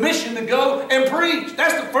 this commission to go and preach.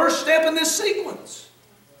 That's the first step in this sequence.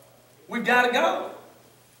 We've got to go.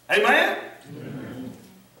 Amen?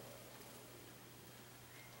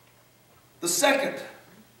 The second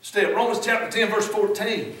step, Romans chapter 10, verse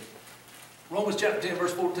 14. Romans chapter 10,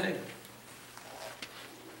 verse 14.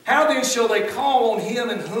 How then shall they call on him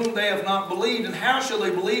in whom they have not believed? And how shall they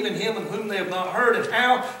believe in him in whom they have not heard? And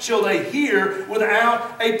how shall they hear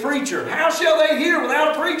without a preacher? How shall they hear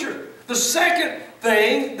without a preacher? The second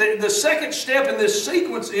thing, the second step in this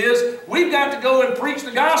sequence is we've got to go and preach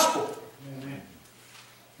the gospel.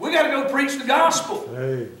 We've got to go preach the gospel.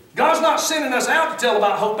 Hey. God's not sending us out to tell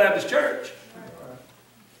about Hope Baptist Church.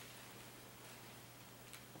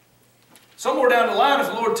 Somewhere down the line, if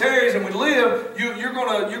the Lord tarries and we live, you're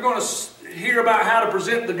going to hear about how to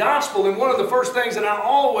present the gospel. And one of the first things that I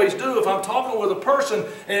always do if I'm talking with a person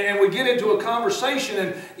and we get into a conversation,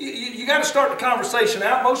 and you got to start the conversation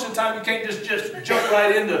out. Most of the time you can't just jump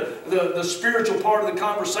right into the spiritual part of the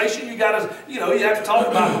conversation. You got to, you have to talk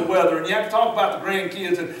about the weather, and you have to talk about the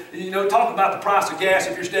grandkids, and talk about the price of gas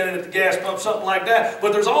if you're standing at the gas pump, something like that.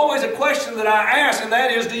 But there's always a question that I ask, and that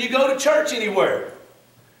is, do you go to church anywhere?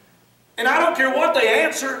 And I don't care what they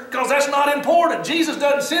answer, because that's not important. Jesus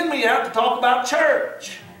doesn't send me out to talk about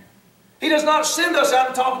church. He does not send us out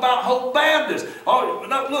to talk about Hope Baptist. Oh,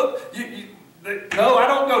 no, look, no, I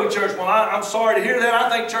don't go to church. Well, I'm sorry to hear that. I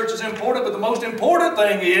think church is important, but the most important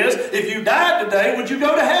thing is, if you died today, would you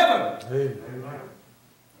go to heaven? Amen.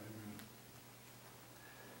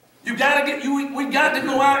 We've got to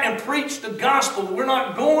go out and preach the gospel. We're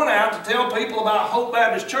not going out to tell people about Hope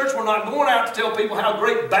Baptist Church. We're not going out to tell people how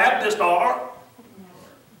great Baptists are.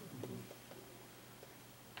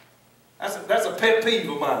 That's a pet peeve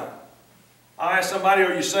of mine. I ask somebody,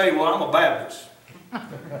 or you say, well, I'm a Baptist. Well,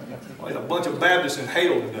 there's a bunch of Baptists in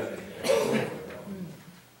hell today.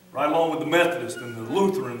 Right along with the Methodists and the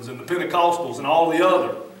Lutherans and the Pentecostals and all the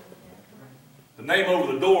other. The name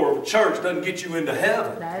over the door of a church doesn't get you into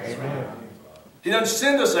heaven. That's right. He doesn't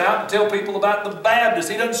send us out to tell people about the Baptists.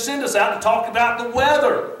 He doesn't send us out to talk about the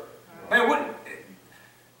weather. Man,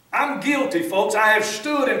 I'm guilty, folks. I have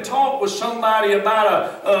stood and talked with somebody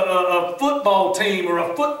about a football team or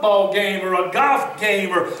a football game or a golf game,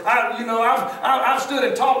 or I've stood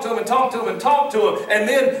and talked to them and talked to them and talked to them, and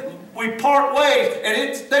then we part ways,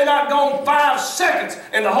 and they're not gone 5 seconds,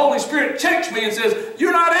 and the Holy Spirit checks me and says,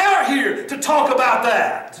 "You're not out here to talk about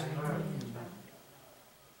that.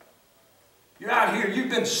 You're out here. You've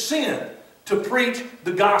been sent to preach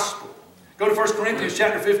the gospel." Go to 1 Corinthians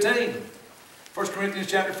chapter 15. 1 Corinthians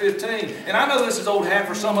chapter 15. And I know this is old hat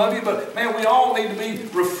for some of you, but man, we all need to be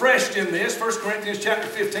refreshed in this. 1 Corinthians chapter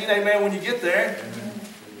 15. Amen, when you get there.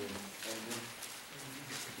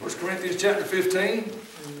 1 Corinthians chapter 15.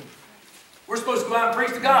 We're supposed to go out and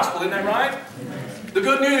preach the gospel, isn't that right? Amen. The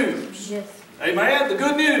good news. Yes. Amen. The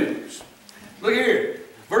good news. Look here.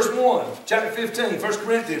 Verse 1, chapter 15, 1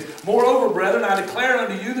 Corinthians. "Moreover, brethren, I declare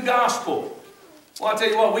unto you the gospel." Well, I tell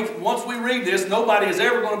you what, once we read this, nobody is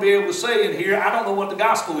ever going to be able to say in here, "I don't know what the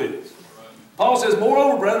gospel is." Paul says,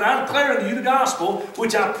 "Moreover, brethren, I declare unto you the gospel,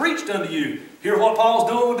 which I preached unto you." Hear what Paul's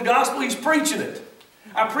doing with the gospel? He's preaching it.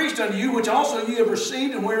 "I preached unto you, which also ye have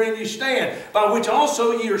received, and wherein ye stand, by which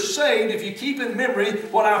also ye are saved, if ye keep in memory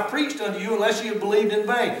what I preached unto you, unless ye have believed in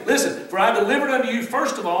vain. Listen, for I delivered unto you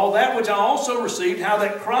first of all that which I also received, how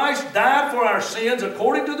that Christ died for our sins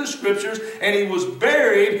according to the Scriptures, and He was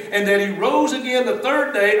buried, and that He rose again the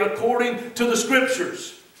third day according to the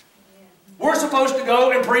Scriptures." We're supposed to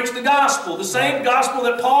go and preach the gospel. The same gospel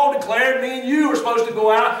that Paul declared, me and you are supposed to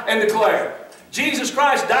go out and declare. Jesus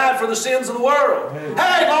Christ died for the sins of the world.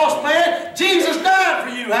 Hey, lost man, Jesus died for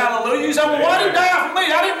you. Hallelujah. You say, well, why did He die for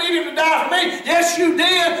me? I didn't need Him to die for me. Yes, you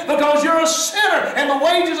did, because you're a sinner, and the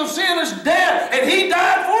wages of sin is death, and He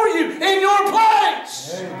died for you in your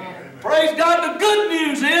place. Amen. Praise God. The good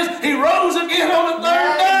news is He rose again on the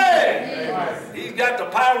third day. Amen. He's got the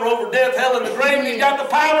power over death, hell, and the grave, and He's got the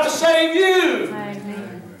power to save you.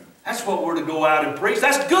 Amen. That's what we're to go out and preach.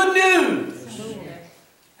 That's good news.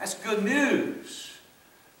 That's good news.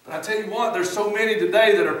 But I tell you what, there's so many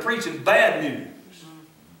today that are preaching bad news.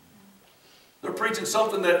 They're preaching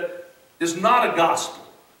something that is not a gospel.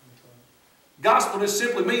 Gospel just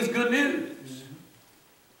simply means good news.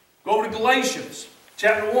 Go over to Galatians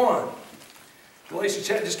chapter 1. Galatians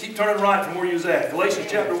chapter, just keep turning right from where you was at. Galatians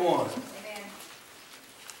chapter 1.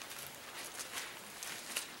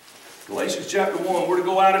 Galatians chapter 1. We're to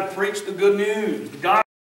go out and preach the good news, the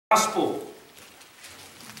gospel.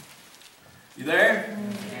 You there?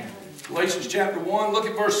 Galatians chapter 1, look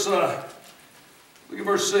at verse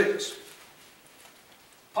 6.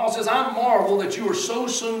 Paul says, I marvel that you are so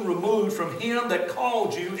soon removed from Him that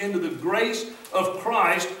called you into the grace of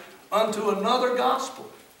Christ unto another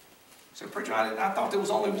gospel. He said, preacher, I thought there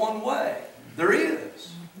was only one way. There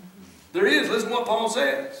is. There is. Listen to what Paul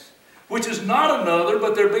says. Which is not another,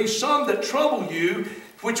 but there be some that trouble you,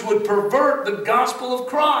 which would pervert the gospel of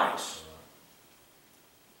Christ.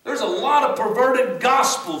 There's a lot of perverted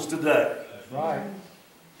gospels today. That's right.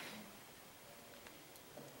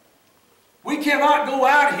 We cannot go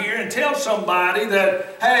out here and tell somebody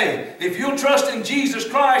that, hey, if you'll trust in Jesus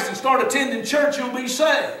Christ and start attending church, you'll be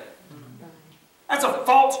saved. That's a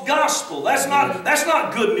false gospel. That's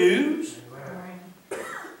not good news.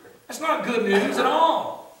 That's not good news at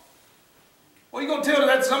all. What are you going to tell them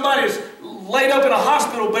that somebody is laid up in a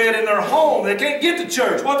hospital bed in their home? They can't get to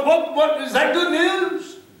church. What is that good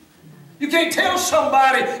news? You can't tell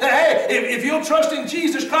somebody that, hey, if you'll trust in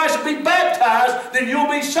Jesus Christ and be baptized, then you'll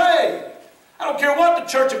be saved. I don't care what the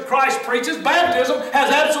Church of Christ preaches. Baptism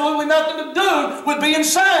has absolutely nothing to do with being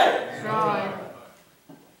saved. Right.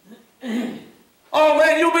 Oh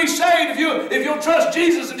man, you'll be saved if you'll trust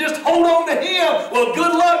Jesus and just hold on to Him. Well,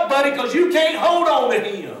 good luck, buddy, because you can't hold on to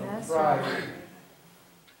Him. That's right.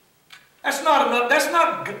 That's not enough. That's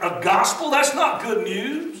not a gospel. That's not good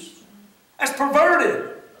news. That's perverted.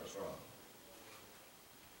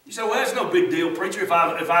 You say, well, that's no big deal, preacher, if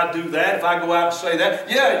I do that, if I go out and say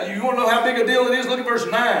that. Yeah, you want to know how big a deal it is? Look at verse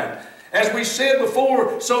 9. As we said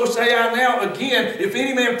before, so say I now again, if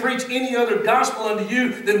any man preach any other gospel unto you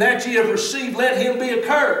than that ye have received, let him be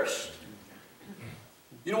accursed.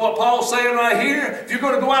 You know what Paul's saying right here? If you're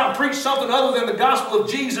going to go out and preach something other than the gospel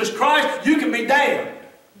of Jesus Christ, you can be damned.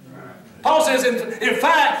 Paul says, in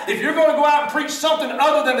fact, if you're going to go out and preach something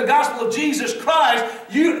other than the gospel of Jesus Christ,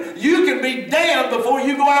 you can be damned before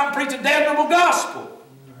you go out and preach a damnable gospel.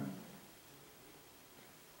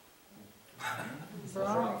 That's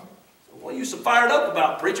right. What are you so fired up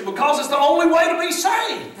about, preacher? Because it's the only way to be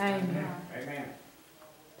saved. Amen.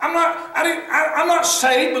 I'm not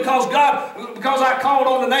saved because I called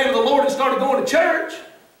on the name of the Lord and started going to church.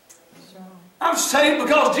 I'm saved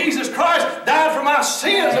because Jesus Christ died for my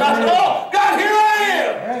sins. And I said, oh, God, here I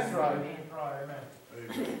am. That's right.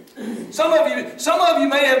 Some of you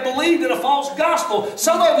may have believed in a false gospel.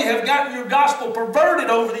 Some of you have gotten your gospel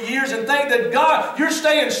perverted over the years and think that God, you're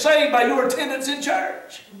staying saved by your attendance in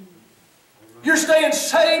church. You're staying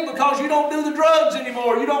saved because you don't do the drugs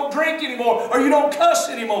anymore, you don't drink anymore, or you don't cuss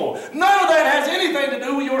anymore. None of that has anything to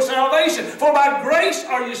do with your salvation. For by grace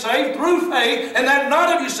are you saved through faith, and that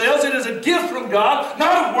not of yourselves, it is a gift from God,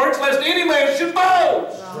 not of works, lest any man should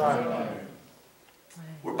boast. Right.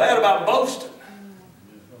 We're bad about boasting.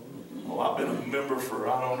 Oh, I've been a member for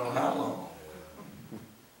I don't know how long.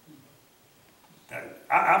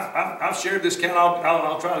 I've shared this count.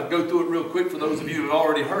 I'll try to go through it real quick for those of you who have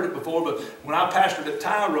already heard it before. But when I pastored at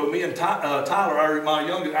Tyro, me and Tyler,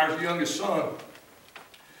 our youngest son,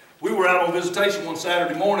 we were out on visitation one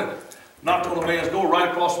Saturday morning. Knocked on a man's door right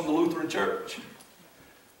across from the Lutheran church.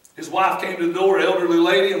 His wife came to the door, an elderly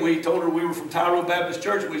lady, and we told her we were from Tyro Baptist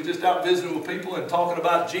Church. We was just out visiting with people and talking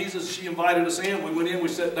about Jesus. She invited us in. We went in. We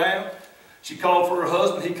sat down. She called for her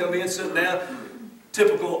husband. He come in, sit down.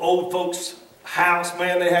 Typical old folks house,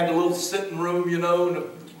 man. They had the little sitting room, you know.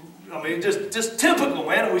 I mean, just typical,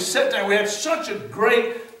 man. And we sat there. We had such a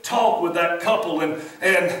great talk with that couple. And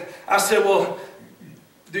I said, well,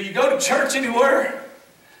 do you go to church anywhere?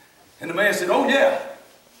 And the man said, oh, yeah.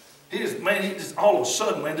 He just all of a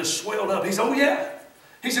sudden, man, just swelled up. He said, oh, yeah.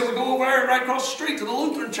 He said, we go over there right across the street to the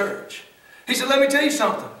Lutheran church. He said, let me tell you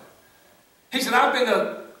something. He said, I've been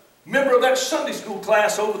a member of that Sunday school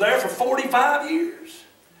class over there for 45 years.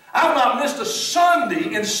 I've not missed a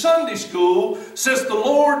Sunday in Sunday school since the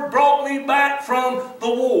Lord brought me back from the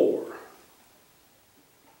war.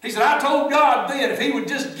 He said, I told God then if He would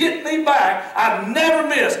just get me back, I'd never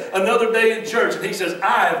miss another day in church. And he says,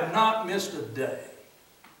 I have not missed a day.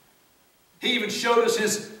 He even showed us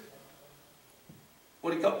his,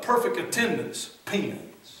 what he called perfect attendance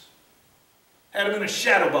pins. Had them in a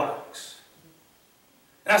shadow box.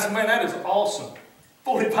 And I said, man, that is awesome.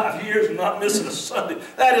 45 years and not missing a Sunday.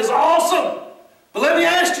 That is awesome. But let me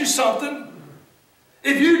ask you something.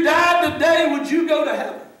 If you died today, would you go to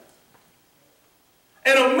heaven?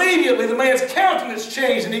 And immediately the man's countenance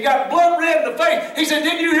changed and he got blood red in the face. He said,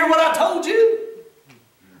 didn't you hear what I told you?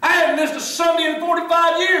 I haven't missed a Sunday in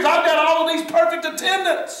 45 years. I've got all of these perfect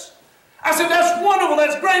attendance. I said, that's wonderful,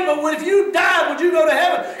 that's great, but if you died, would you go to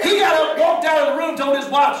heaven? He got up, walked out of the room, told his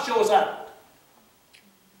wife to show us out.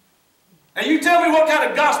 And you tell me what kind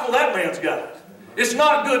of gospel that man's got. It's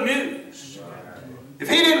not good news. If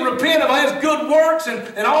he didn't repent of his good works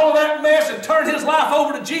and all of that mess and turn his life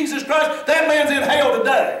over to Jesus Christ, that man's in hell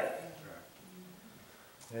today.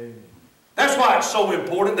 Amen. That's why it's so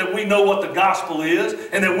important that we know what the gospel is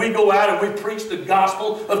and that we go out and we preach the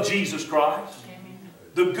gospel of Jesus Christ.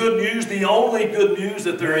 The good news, the only good news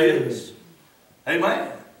that there is.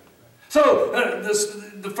 Amen. So,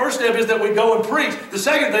 the first step is that we go and preach. The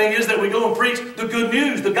second thing is that we go and preach the good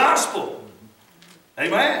news, the gospel.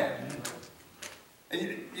 Amen. And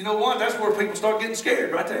you know what? That's where people start getting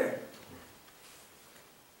scared, right there.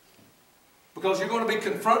 Because you're going to be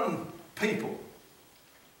confronting people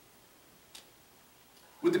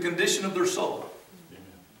with the condition of their soul.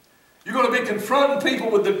 You're going to be confronting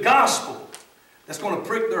people with the gospel that's going to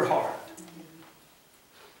prick their heart.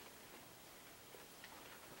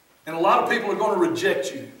 And a lot of people are going to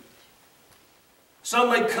reject you. Some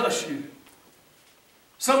may cuss you.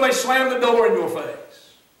 Some may slam the door in your face.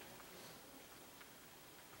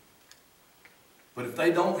 But if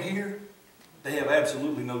they don't hear, they have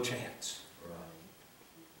absolutely no chance.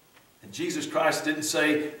 And Jesus Christ didn't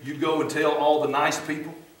say, you go and tell all the nice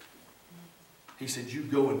people. He said, you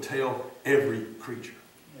go and tell every creature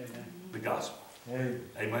the gospel.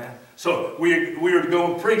 Amen. So we are to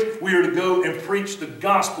go and preach. We are to go and preach the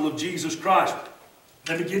gospel of Jesus Christ.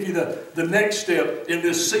 Let me give you the next step in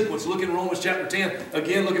this sequence. Look in Romans chapter 10.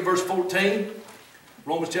 Again, look at verse 14.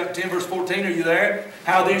 Romans chapter 10, verse 14. Are you there?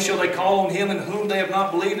 How then shall they call on him in whom they have not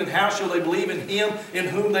believed? And how shall they believe in him in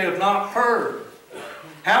whom they have not heard?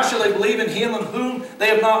 How shall they believe in him in whom they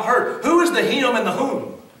have not heard? Who is the him and the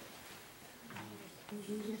whom?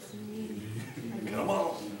 Come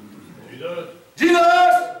on. Jesus. Jesus!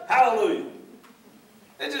 Hallelujah.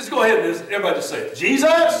 And just go ahead and everybody just say it.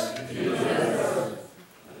 Jesus! Jesus.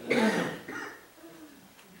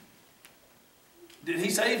 Did he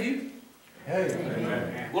save you?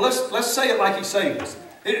 Amen. Well, let's say it like he saved us.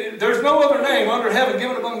 There's no other name under heaven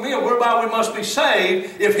given among men whereby we must be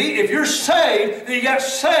saved. If you're saved, then you got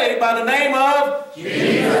saved by the name of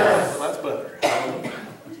Jesus. Well, that's better.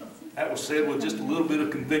 That was said with just a little bit of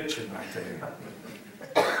conviction right there.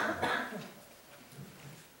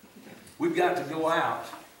 We've got to go out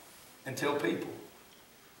and tell people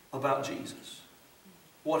about Jesus.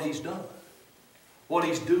 What he's done. What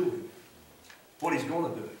he's doing. What he's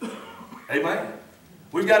going to do. Amen.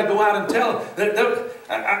 We've got to go out and tell them.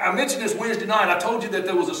 I mentioned this Wednesday night. I told you that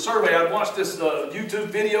there was a survey. I watched this YouTube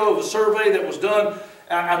video of a survey that was done.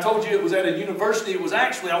 I told you it was at a university. It was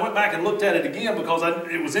actually, I went back and looked at it again because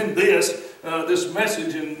it was in this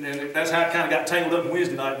message, and that's how it kind of got tangled up in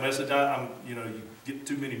Wednesday night message. You get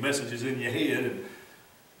too many messages in your head.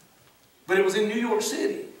 But it was in New York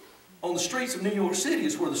City. On the streets of New York City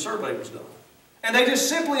is where the survey was done. And they just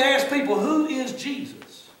simply asked people, who is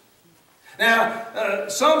Jesus? Now,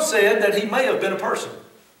 some said that he may have been a person.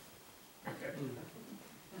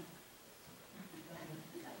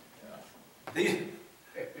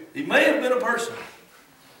 He may have been a person.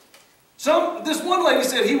 This one lady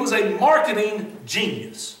said he was a marketing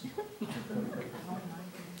genius.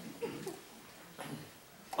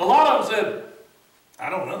 A lot of them said, I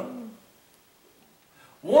don't know.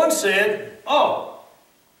 One said, oh,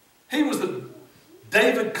 he was the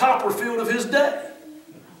David Copperfield of his day.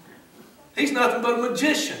 He's nothing but a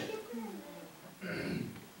magician.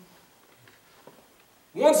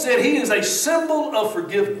 One said he is a symbol of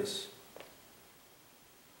forgiveness.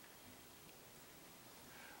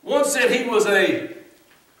 One said he was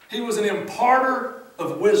an imparter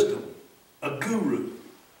of wisdom, a guru.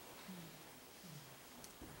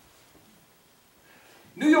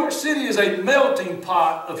 New York City is a melting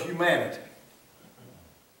pot of humanity.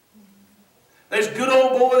 There's good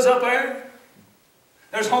old boys up there.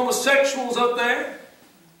 There's homosexuals up there.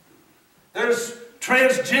 There's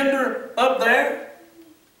transgender up there.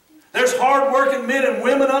 There's hard-working men and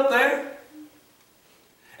women up there.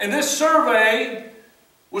 And this survey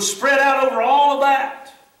was spread out over all of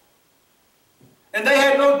that. And they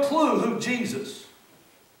had no clue who Jesus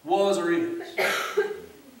was or is.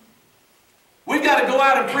 We've got to go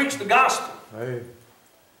out and preach the gospel. Hey.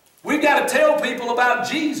 We've got to tell people about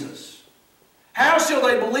Jesus. How shall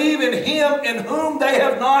they believe in Him in whom they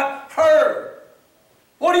have not heard?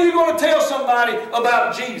 What are you going to tell somebody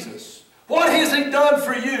about Jesus? What has He done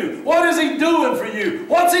for you? What is He doing for you?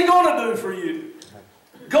 What's He going to do for you?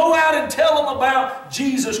 Go out and tell them about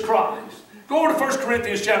Jesus Christ. Go over to 1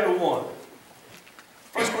 Corinthians chapter 1. 1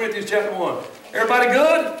 Corinthians chapter 1. Everybody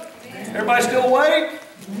good? Everybody still awake?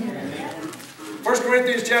 1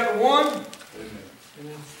 Corinthians chapter 1.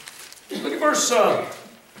 Look at verse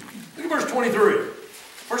 23.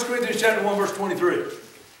 1 Corinthians chapter 1, verse 23.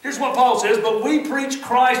 Here's what Paul says, but we preach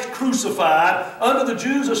Christ crucified, unto the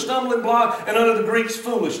Jews a stumbling block, and unto the Greeks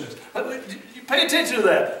foolishness. Pay attention to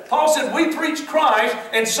that. Paul said we preach Christ,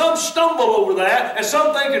 and some stumble over that, and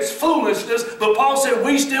some think it's foolishness, but Paul said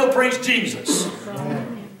we still preach Jesus.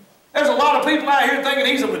 There's a lot of people out here thinking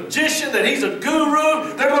he's a magician, that he's a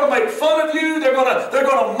guru. They're going to make fun of you. They're going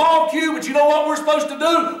to mock you. But you know what we're supposed to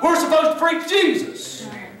do? We're supposed to preach Jesus.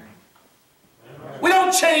 We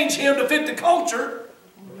don't change Him to fit the culture.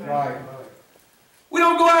 Right. We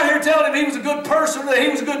don't go out here telling him he was a good person, that he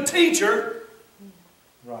was a good teacher.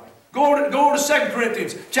 Right. Go over to 2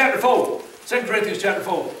 Corinthians chapter 4. 2 Corinthians chapter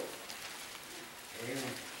 4. Amen.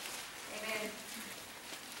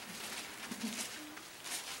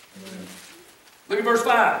 Look at verse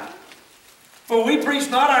 5. For we preach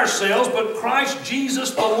not ourselves, but Christ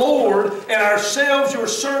Jesus the Lord, and ourselves your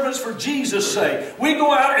servants for Jesus' sake. We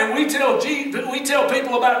go out and we tell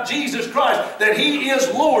people about Jesus Christ, that He is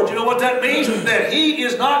Lord. You know what that means? That He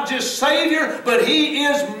is not just Savior, but He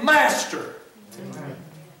is Master.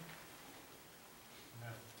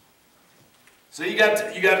 So you got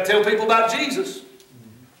to tell people about Jesus.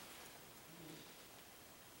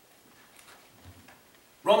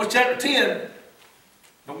 Romans chapter 10.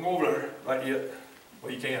 Don't go over there right yet.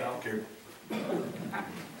 Well, you can. I don't care.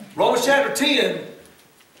 Romans chapter 10.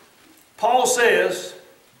 Paul says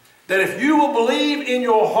that if you will believe in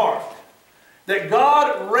your heart that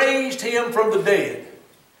God raised Him from the dead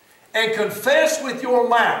and confess with your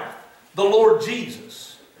mouth the Lord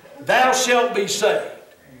Jesus, thou shalt be saved.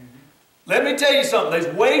 Let me tell you something.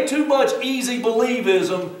 There's way too much easy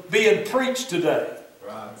believism being preached today.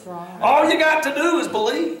 Right. All you got to do is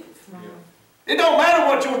believe. It don't matter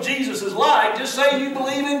what your Jesus is like. Just say you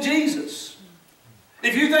believe in Jesus.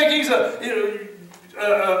 If you think He's a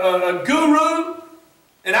guru,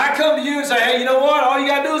 and I come to you and say, hey, you know what? All you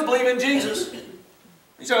got to do is believe in Jesus.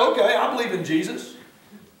 You say, okay, I believe in Jesus.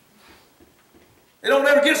 They don't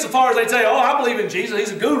ever get so far as they say, oh, I believe in Jesus.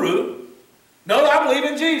 He's a guru. No, I believe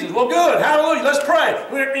in Jesus. Well, good. Hallelujah. Let's pray.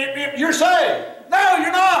 You're saved. No,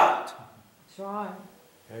 you're not. That's right.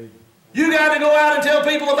 Hey. You got to go out and tell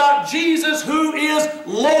people about Jesus, who is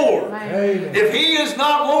Lord. Amen. If He is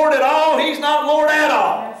not Lord at all, He's not Lord at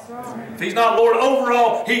all. That's right. If He's not Lord over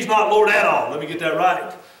all, He's not Lord at all. Let me get that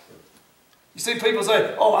right. You see people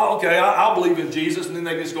say, oh, okay, I'll believe in Jesus, and then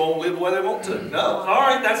they just go on and live the way they want to. No, all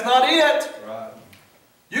right, that's not it. Right.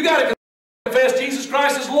 You got to confess Jesus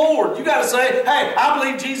Christ as Lord. You got to say, hey, I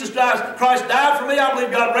believe Jesus Christ died for me. I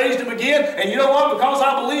believe God raised Him again. And you know what? Because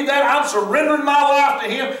I believe that, I'm surrendering my life to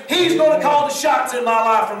Him. He's going to call the shots in my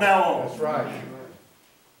life from now on. That's right.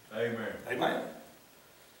 Amen. Amen.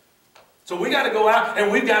 So we got to go out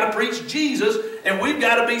and we've got to preach Jesus, and we've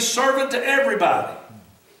got to be servant to everybody.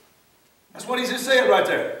 That's what He just said right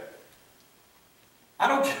there.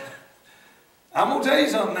 I'm going to tell you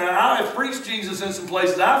something now. I have preached Jesus in some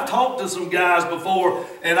places. I've talked to some guys before,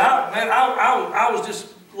 and I was just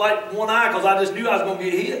like one eye because I just knew I was going to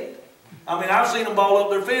get hit. I mean, I've seen them ball up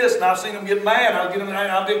their fists, and I've seen them get mad.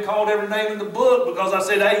 I've been called every name in the book because I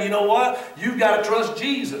said, hey, you know what? You've got to trust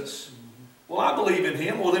Jesus. Well, I believe in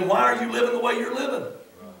Him. Well, then why are you living the way you're living?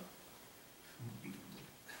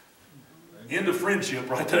 End of friendship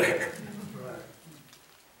right there.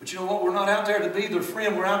 But you know what? We're not out there to be their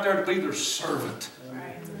friend. We're out there to be their servant.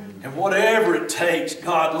 Right. And whatever it takes,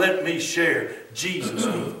 God, let me share Jesus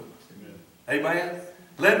with them. Amen?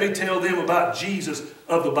 Let me tell them about Jesus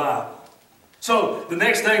of the Bible. So the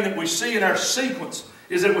next thing that we see in our sequence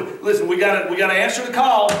is that, we got to answer the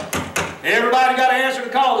call. Everybody got to answer the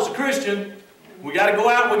call as a Christian. We got to go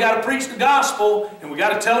out and we got to preach the gospel, and we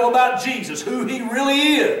got to tell them about Jesus, who He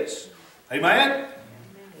really is. Amen?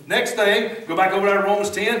 Next thing, go back over there to Romans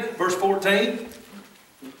 10, verse 14. It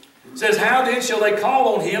says, how then shall they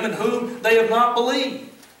call on him in whom they have not believed?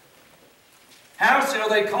 How shall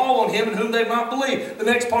they call on him in whom they have not believed? The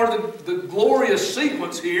next part of the glorious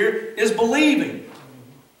sequence here is believing.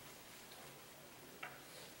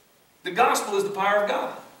 The gospel is the power of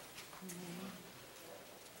God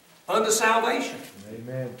unto salvation.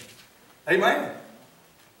 Amen. Amen.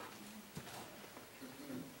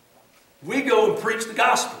 We go and preach the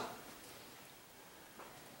gospel.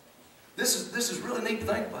 This is really neat to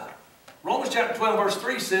think about. Romans chapter 12 verse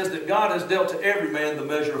 3 says that God has dealt to every man the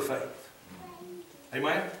measure of faith.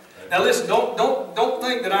 Amen? Now listen, don't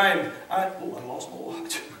think that I lost my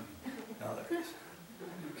watch. No, there it is.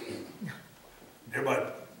 Everybody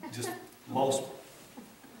just lost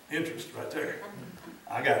interest right there.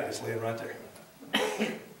 I got it, it's laying right there.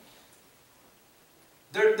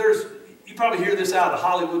 You probably hear this out of the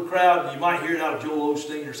Hollywood crowd, and you might hear it out of Joel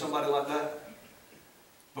Osteen or somebody like that.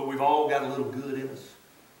 But we've all got a little good in us.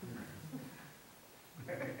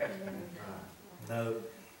 No,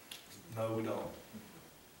 we don't.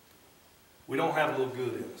 We don't have a little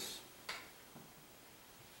good in us.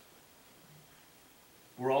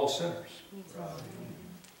 We're all sinners.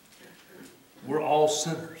 We're all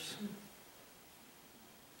sinners.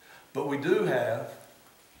 But we do have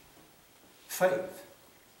faith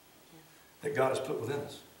that God has put within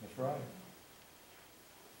us. That's right.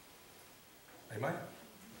 Amen.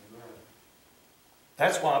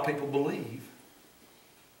 That's why people believe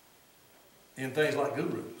in things like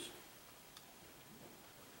gurus.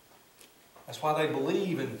 That's why they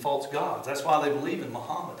believe in false gods. That's why they believe in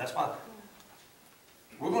Muhammad. That's why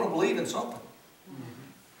we're going to believe in something.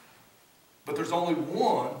 But there's only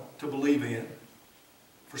one to believe in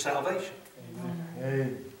for salvation.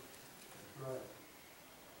 Amen.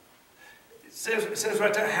 It says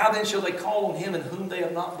right there, how then shall they call on him in whom they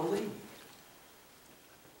have not believed?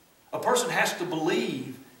 A person has to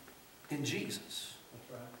believe in Jesus.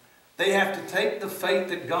 They have to take the faith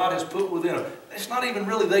that God has put within them. It's not even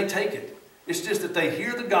really they take it. It's just that they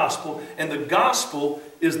hear the gospel, and the gospel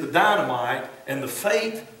is the dynamite, and the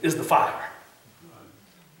faith is the fire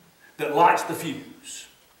that lights the fuse.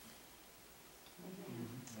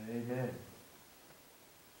 Amen.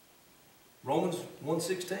 Romans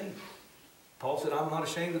 1:16. Paul said, I'm not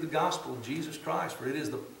ashamed of the gospel of Jesus Christ, for it is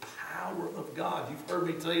the power of God. You've heard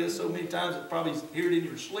me tell you this so many times, you probably hear it in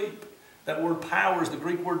your sleep. That word power is the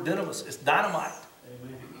Greek word dynamis. It's dynamite.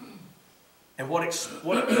 Amen. And what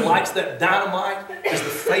lights that dynamite is the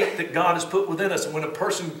faith that God has put within us. And when a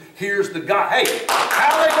person hears the God, hey,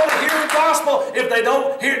 how are they going to hear the gospel if they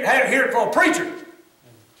don't hear it from a preacher?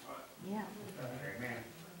 Yeah.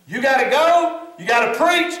 You got to go. You got to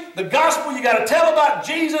preach the gospel. You got to tell about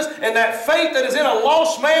Jesus and that faith that is in a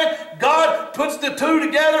lost man. God puts the two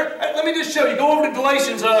together. Let me just show you. Go over to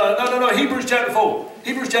Galatians. Hebrews chapter 4.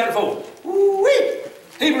 Hebrews chapter 4. Woo-wee.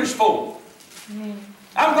 Hebrews 4.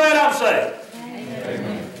 I'm glad I'm saved.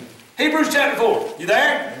 Amen. Hebrews chapter 4. You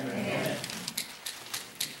there? Amen.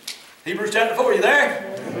 Hebrews chapter 4. You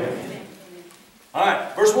there? Amen. All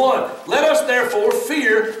right, verse 1. Let us therefore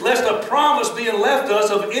fear lest a promise being left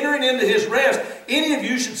us of entering into his rest, any of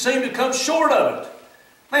you should seem to come short of it.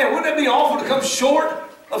 Man, wouldn't it be awful to come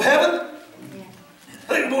short of heaven?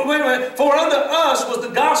 Wait a minute. For unto us was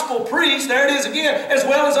the gospel preached, there it is again, as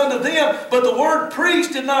well as unto them. But the word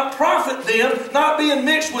preached did not profit them, not being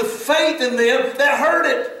mixed with faith in them that heard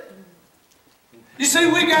it. You see,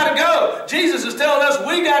 we got to go. Jesus is telling us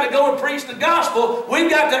we got to go and preach the gospel.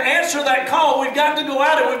 We've got to answer that call. We've got to go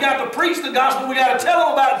out and we've got to preach the gospel. We've got to tell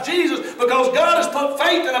them about Jesus because God has put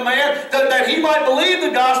faith in a man that he might believe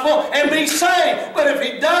the gospel and be saved. But if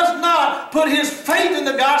he does not put his faith in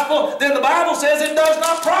the gospel, then the Bible says it does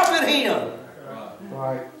not profit him.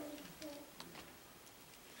 Right.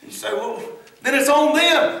 You say, well, then it's on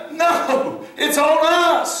them. No, it's on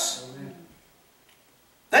us.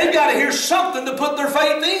 They've got to hear something to put their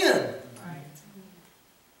faith in.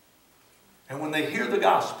 And when they hear the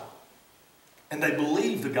gospel and they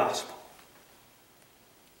believe the gospel,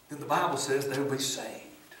 then the Bible says they will be saved.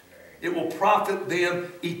 It will profit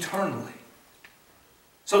them eternally.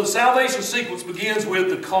 So the salvation sequence begins with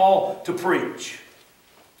the call to preach.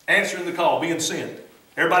 Answering the call, being sent.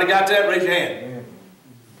 Everybody got that? Raise your hand.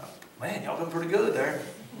 Man, y'all done pretty good there.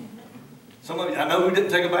 Some of you, I know who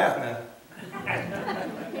didn't take a bath now.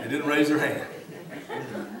 They didn't raise their hand.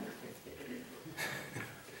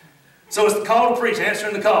 So it's the call to preach,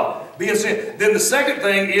 answering the call, being sent. Then the second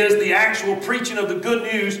thing is the actual preaching of the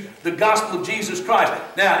good news, the gospel of Jesus Christ.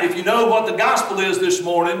 Now, if you know what the gospel is this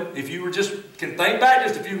morning, if you were can think back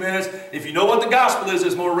just a few minutes, if you know what the gospel is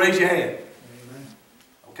this morning, raise your hand.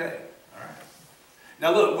 Okay, all right.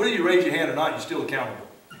 Now look, whether you raise your hand or not, you're still accountable.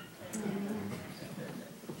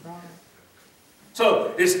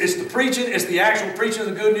 So it's the preaching, it's the actual preaching of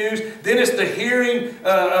the good news. Then it's the hearing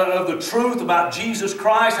of the truth about Jesus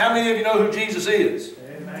Christ. How many of you know who Jesus is?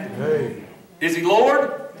 Amen. Hey. Is He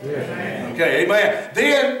Lord? Yes. Okay, amen.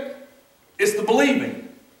 Then it's the believing,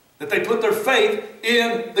 that they put their faith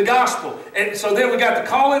in the gospel. And so then we got the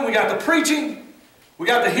calling, we got the preaching, we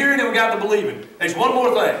got the hearing, and we got the believing. There's one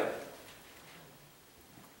more thing.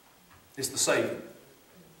 It's the saving.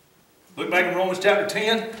 Look back in Romans chapter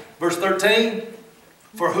 10, verse 13.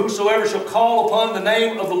 For whosoever shall call upon the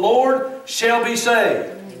name of the Lord shall be saved.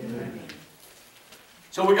 Amen.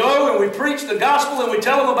 So we go and we preach the gospel and we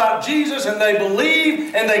tell them about Jesus and they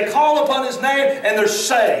believe and they call upon His name and they're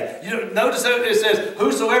saved. You notice that it says,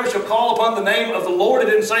 whosoever shall call upon the name of the Lord. It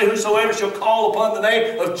didn't say whosoever shall call upon the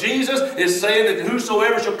name of Jesus. It's saying that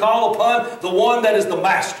whosoever shall call upon the one that is the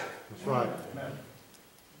Master. That's right.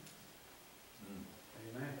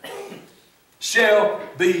 Shall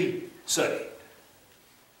be saved.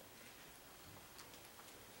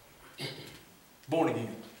 Born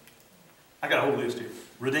again. I got a whole list here.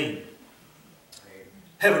 Redeemed.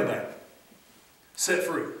 Heaven bound. Set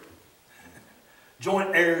free.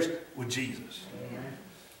 Joint heirs with Jesus.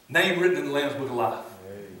 Name written in the Lamb's Book of Life.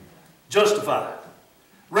 Justified.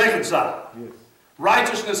 Reconciled. Yes.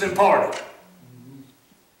 Righteousness imparted.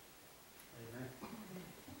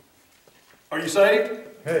 Are you saved?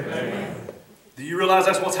 Hey. Do you realize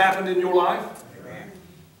that's what's happened in your life?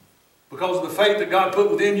 Because of the faith that God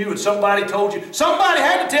put within you and somebody told you. Somebody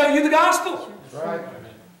had to tell you the gospel. Right.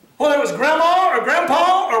 Whether it was grandma or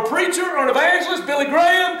grandpa or a preacher or an evangelist, Billy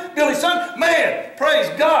Graham, Billy's son. Man, praise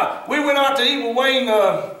God. We went out to eat with Wayne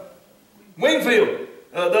Wingfield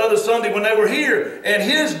the other Sunday when they were here. And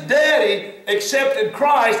his daddy accepted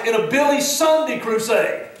Christ in a Billy Sunday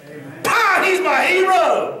crusade. Ah, he's my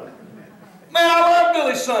hero. Man, I love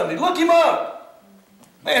Billy Sunday. Look him up.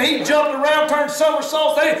 Man, he jumped around, turned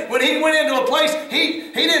somersaults. When he went into a place,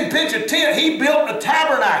 he didn't pitch a tent. He built a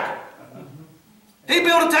tabernacle. He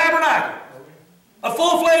built a tabernacle. A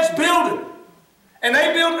full-fledged building. And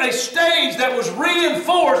they built a stage that was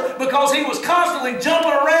reinforced because he was constantly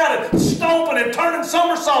jumping around and stomping and turning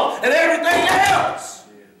somersaults and everything else.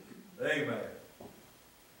 Amen.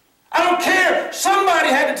 I don't care. Somebody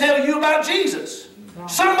had to tell you about Jesus.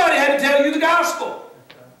 Somebody had to tell you the gospel.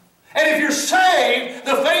 And if you're saved,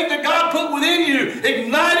 the faith that God put within you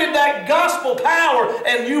ignited that gospel power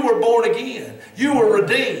and you were born again. You were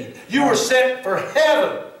redeemed. You were set for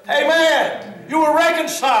heaven. Amen. You were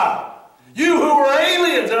reconciled. You who were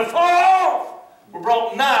aliens and afar off were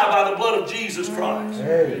brought nigh by the blood of Jesus Christ.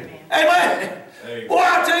 Hey. Amen. Amen. Boy,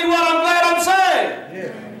 I tell you what, I'm glad I'm saved.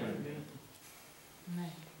 Yeah.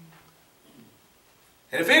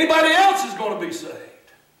 And if anybody else is going to be saved,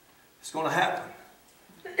 it's going to happen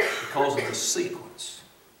because of the sequence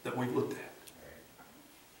that we've looked at.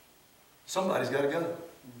 Somebody's got to go.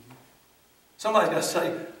 Somebody's got to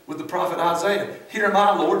say with the prophet Isaiah, "Here am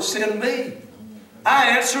I, Lord, send me."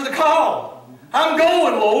 I answer the call. I'm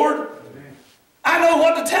going, Lord. I know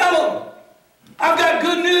what to tell them. I've got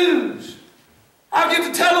good news. I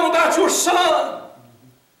get to tell them about your Son.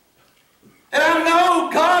 And I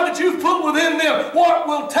know, God, that you've put within them what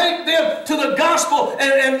will take them to the gospel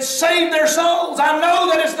and save their souls. I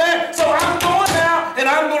know that it's that. So I'm going out and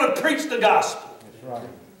I'm going to preach the gospel. That's right.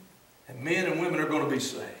 And men and women are going to be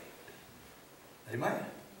saved. Amen.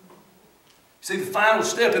 See, the final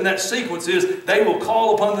step in that sequence is they will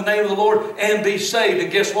call upon the name of the Lord and be saved.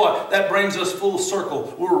 And guess what? That brings us full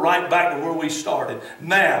circle. We're right back to where we started.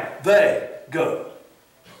 Now they go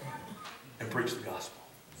and preach the gospel.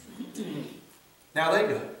 Now they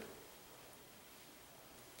go.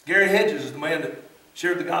 Gary Hedges is the man that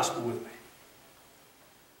shared the gospel with me.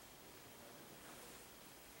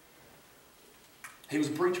 He was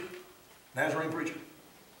a preacher, Nazarene preacher.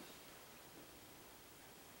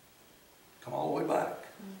 Come all the way back.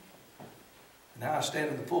 And now I stand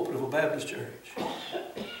in the pulpit of a Baptist church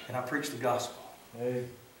and I preach the gospel. Hey.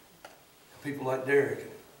 People like Derek and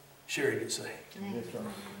Sherry get saved. That's right.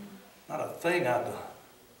 Not a thing I've done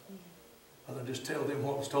other than just tell them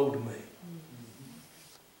what was told to me.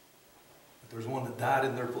 That there's one that died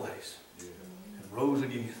in their place and rose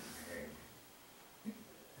again. And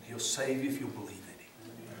He'll save you if you'll believe in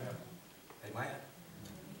Him. Amen.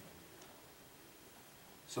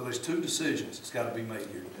 So there's two decisions that's got to be made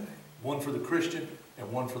here today. One for the Christian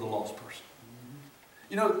and one for the lost person.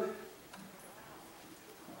 You know,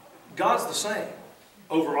 God's the same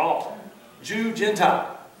overall. Jew,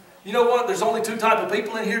 Gentile. You know what? There's only two types of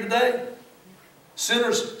people in here today.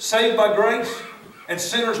 Sinners saved by grace and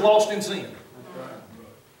sinners lost in sin.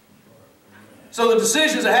 So the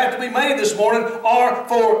decisions that have to be made this morning are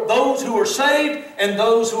for those who are saved and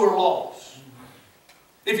those who are lost.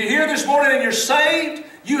 If you're here this morning and you're saved,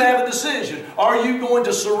 you have a decision. Are you going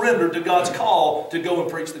to surrender to God's call to go and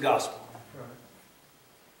preach the gospel?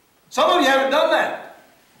 Some of you haven't done that.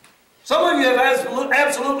 Some of you have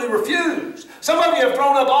absolutely refused. Some of you have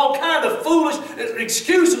thrown up all kinds of foolish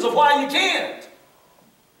excuses of why you can't.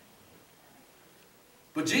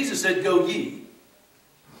 But Jesus said, go ye.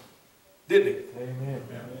 Didn't he? Amen.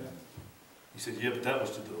 He said, yeah, but that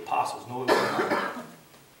was to the apostles. No, it was not.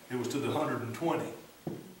 It was to the 120.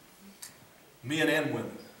 Men and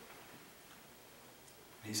women.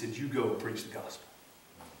 He said, you go and preach the gospel.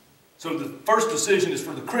 So the first decision is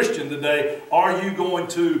for the Christian today. Are you going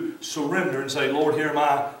to surrender and say, Lord, here am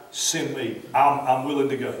I, send me. I'm willing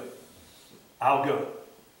to go. I'll go.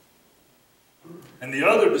 And the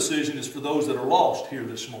other decision is for those that are lost here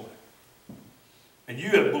this morning. And you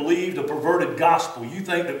have believed a perverted gospel. You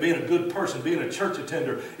think that being a good person, being a church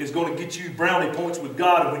attender, is going to get you brownie points with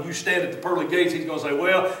God. And when you stand at the pearly gates, He's going to say,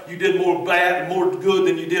 well, you did more bad and more good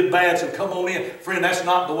than you did bad, so come on in. Friend, that's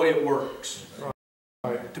not the way it works.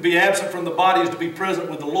 To be absent from the body is to be present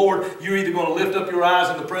with the Lord. You're either going to lift up your eyes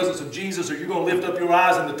in the presence of Jesus, or you're going to lift up your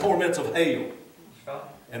eyes in the torments of hell.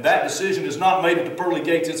 And that decision is not made at the pearly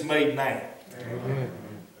gates, it's made now. Amen.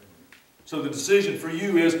 So the decision for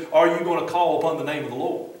you is, are you going to call upon the name of the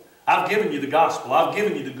Lord? I've given you the gospel. I've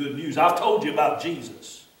given you the good news. I've told you about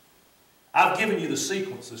Jesus. I've given you the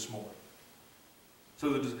sequence this morning.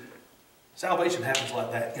 So the salvation happens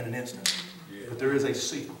like that in an instant. But there is a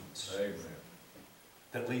sequence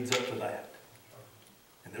that leads up to that.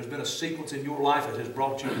 And there's been a sequence in your life that has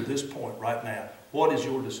brought you to this point right now. What is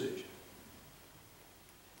your decision?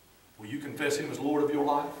 Will you confess Him as Lord of your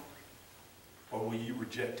life? Or will you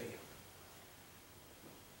reject Him?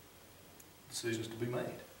 Decisions to be made.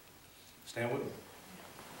 Stand with me.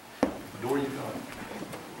 The door you come.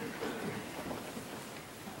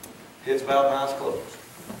 Heads bowed and eyes closed.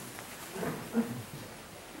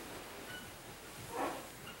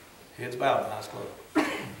 Heads bowed and eyes closed.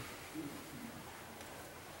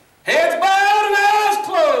 Heads bowed and eyes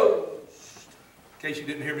closed. In case you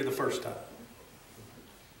didn't hear me the first time.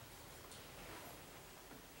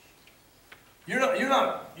 You're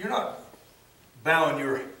not bowing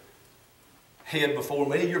your head before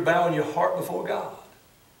me. You're bowing your heart before God.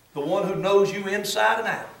 The one who knows you inside and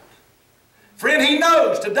out. Friend, He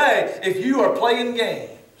knows today if you are playing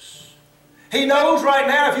games. He knows right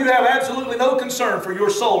now if you have absolutely no concern for your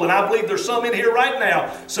soul. And I believe there's some in here right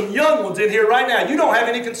now, some young ones in here right now. You don't have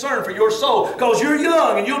any concern for your soul because you're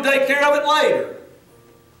young and you'll take care of it later.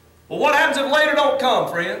 Well, what happens if later don't come,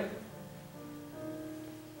 friend?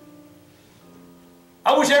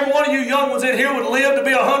 I wish every one of you young ones in here would live to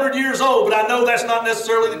be 100 years old, but I know that's not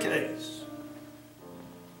necessarily the case.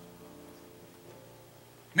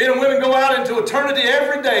 Men and women go out into eternity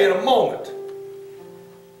every day in a moment.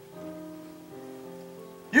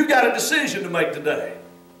 You've got a decision to make today.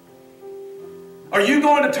 Are you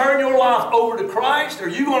going to turn your life over to Christ? Are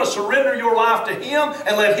you going to surrender your life to Him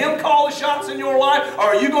and let Him call the shots in your life? Or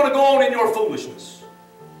are you going to go on in your foolishness?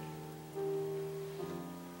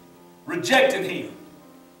 Rejecting Him.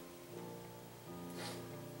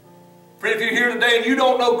 Friend, if you're here today and you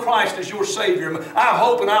don't know Christ as your Savior, I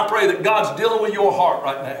hope and I pray that God's dealing with your heart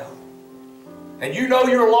right now. And you know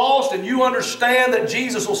you're lost and you understand that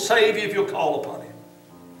Jesus will save you if you'll call upon Him.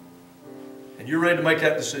 And you're ready to make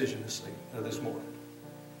that decision this morning.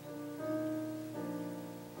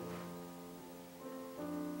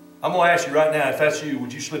 I'm going to ask you right now, if that's you,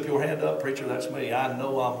 would you slip your hand up? Preacher, that's me. I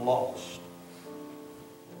know I'm lost.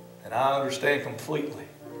 And I understand completely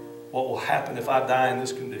what will happen if I die in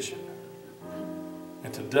this condition.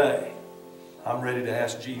 And today, I'm ready to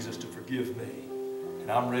ask Jesus to forgive me.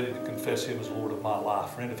 And I'm ready to confess Him as Lord of my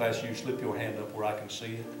life. Friend, if that's you, slip your hand up where I can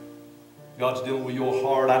see it. God's dealing with your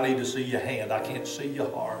heart. I need to see your hand. I can't see your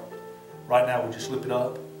heart. Right now, would you slip it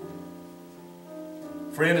up?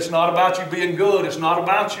 Friend, it's not about you being good. It's not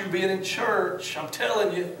about you being in church. I'm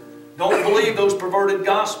telling you, don't believe those perverted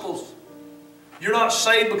gospels. You're not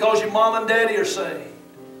saved because your mom and daddy are saved.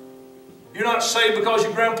 You're not saved because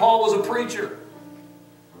your grandpa was a preacher.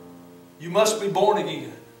 You must be born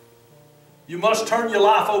again. You must turn your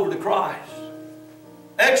life over to Christ.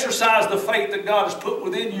 Exercise the faith that God has put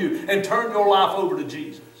within you and turn your life over to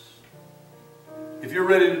Jesus. If you're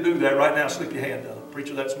ready to do that right now, slip your hand up.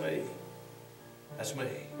 Preacher, that's me. That's me.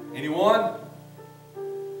 Anyone?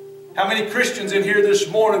 How many Christians in here this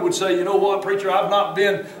morning would say, you know what, preacher, I've not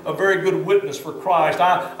been a very good witness for Christ.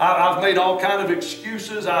 I've made all kind of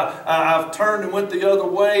excuses. I've turned and went the other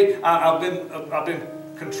way. I've been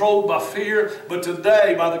controlled by fear. But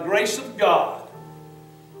today, by the grace of God,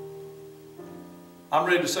 I'm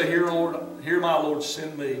ready to say, here, Lord, here, my Lord,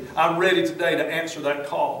 send me. I'm ready today to answer that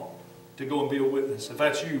call to go and be a witness. If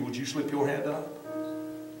that's you, would you slip your hand up?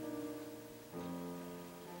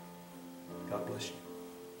 God bless you.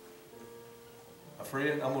 My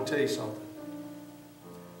friend, I'm going to tell you something.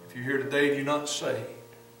 If you're here today and you're not saved,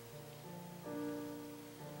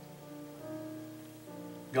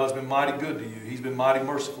 God's been mighty good to you. He's been mighty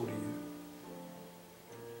merciful to you.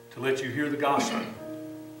 To let you hear the gospel.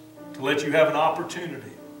 To let you have an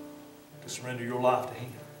opportunity to surrender your life to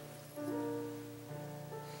Him.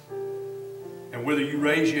 And whether you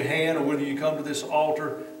raise your hand or whether you come to this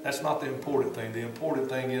altar, that's not the important thing. The important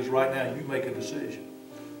thing is right now you make a decision.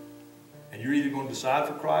 And you're either going to decide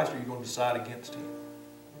for Christ or you're going to decide against Him.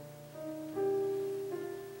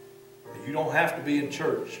 And you don't have to be in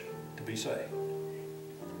church to be saved.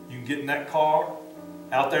 You can get in that car,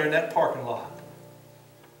 out there in that parking lot,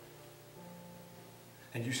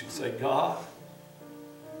 and you should say, God,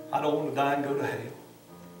 I don't want to die and go to hell.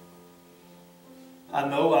 I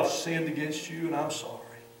know I've sinned against you and I'm sorry.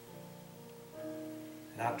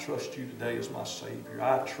 And I trust you today as my Savior.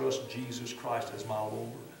 I trust Jesus Christ as my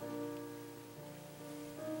Lord.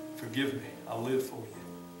 Forgive me. I live for you.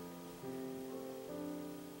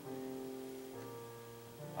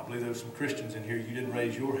 I believe there's some Christians in here, you didn't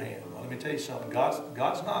raise your hand. Well, let me tell you something.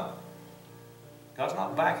 God's not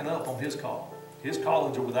backing up on His call. His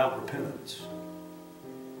callings are without repentance.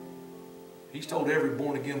 He's told every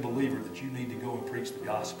born-again believer that you need to go and preach the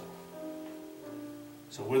gospel.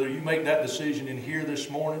 So whether you make that decision in here this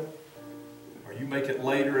morning or you make it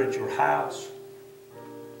later at your house,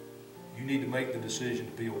 you need to make the decision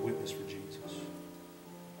to be a witness for Jesus.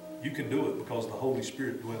 You can do it because the Holy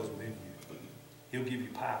Spirit dwells within you. He'll give you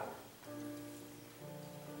power.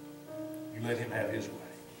 You let Him have His way.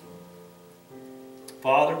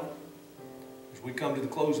 Father, as we come to the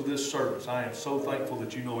close of this service, I am so thankful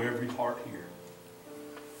that you know every heart here.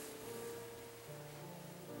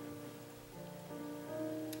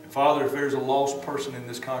 And Father, if there's a lost person in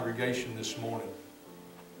this congregation this morning,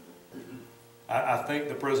 I think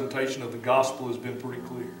the presentation of the gospel has been pretty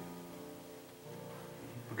clear.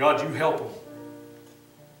 But God, you help them.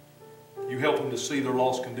 You help them to see their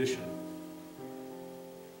lost condition.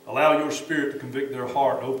 Allow your Spirit to convict their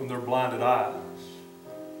heart and open their blinded eyes.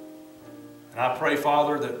 And I pray,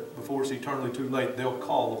 Father, that before it's eternally too late, they'll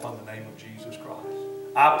call upon the name of Jesus Christ.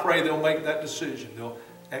 I pray they'll make that decision. They'll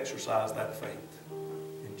exercise that faith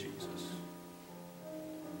in Jesus.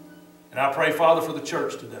 And I pray, Father, for the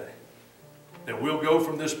church today, that we'll go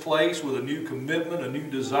from this place with a new commitment, a new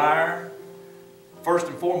desire, first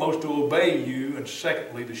and foremost to obey you, and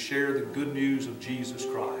secondly to share the good news of Jesus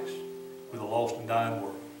Christ with a lost and dying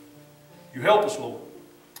world. You help us, Lord.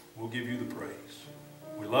 We'll give you the praise.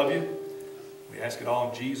 We love you. We ask it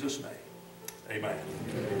all in Jesus' name. Amen.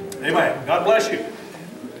 Amen. God bless you.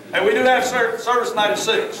 Hey, we do have service tonight at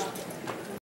 6.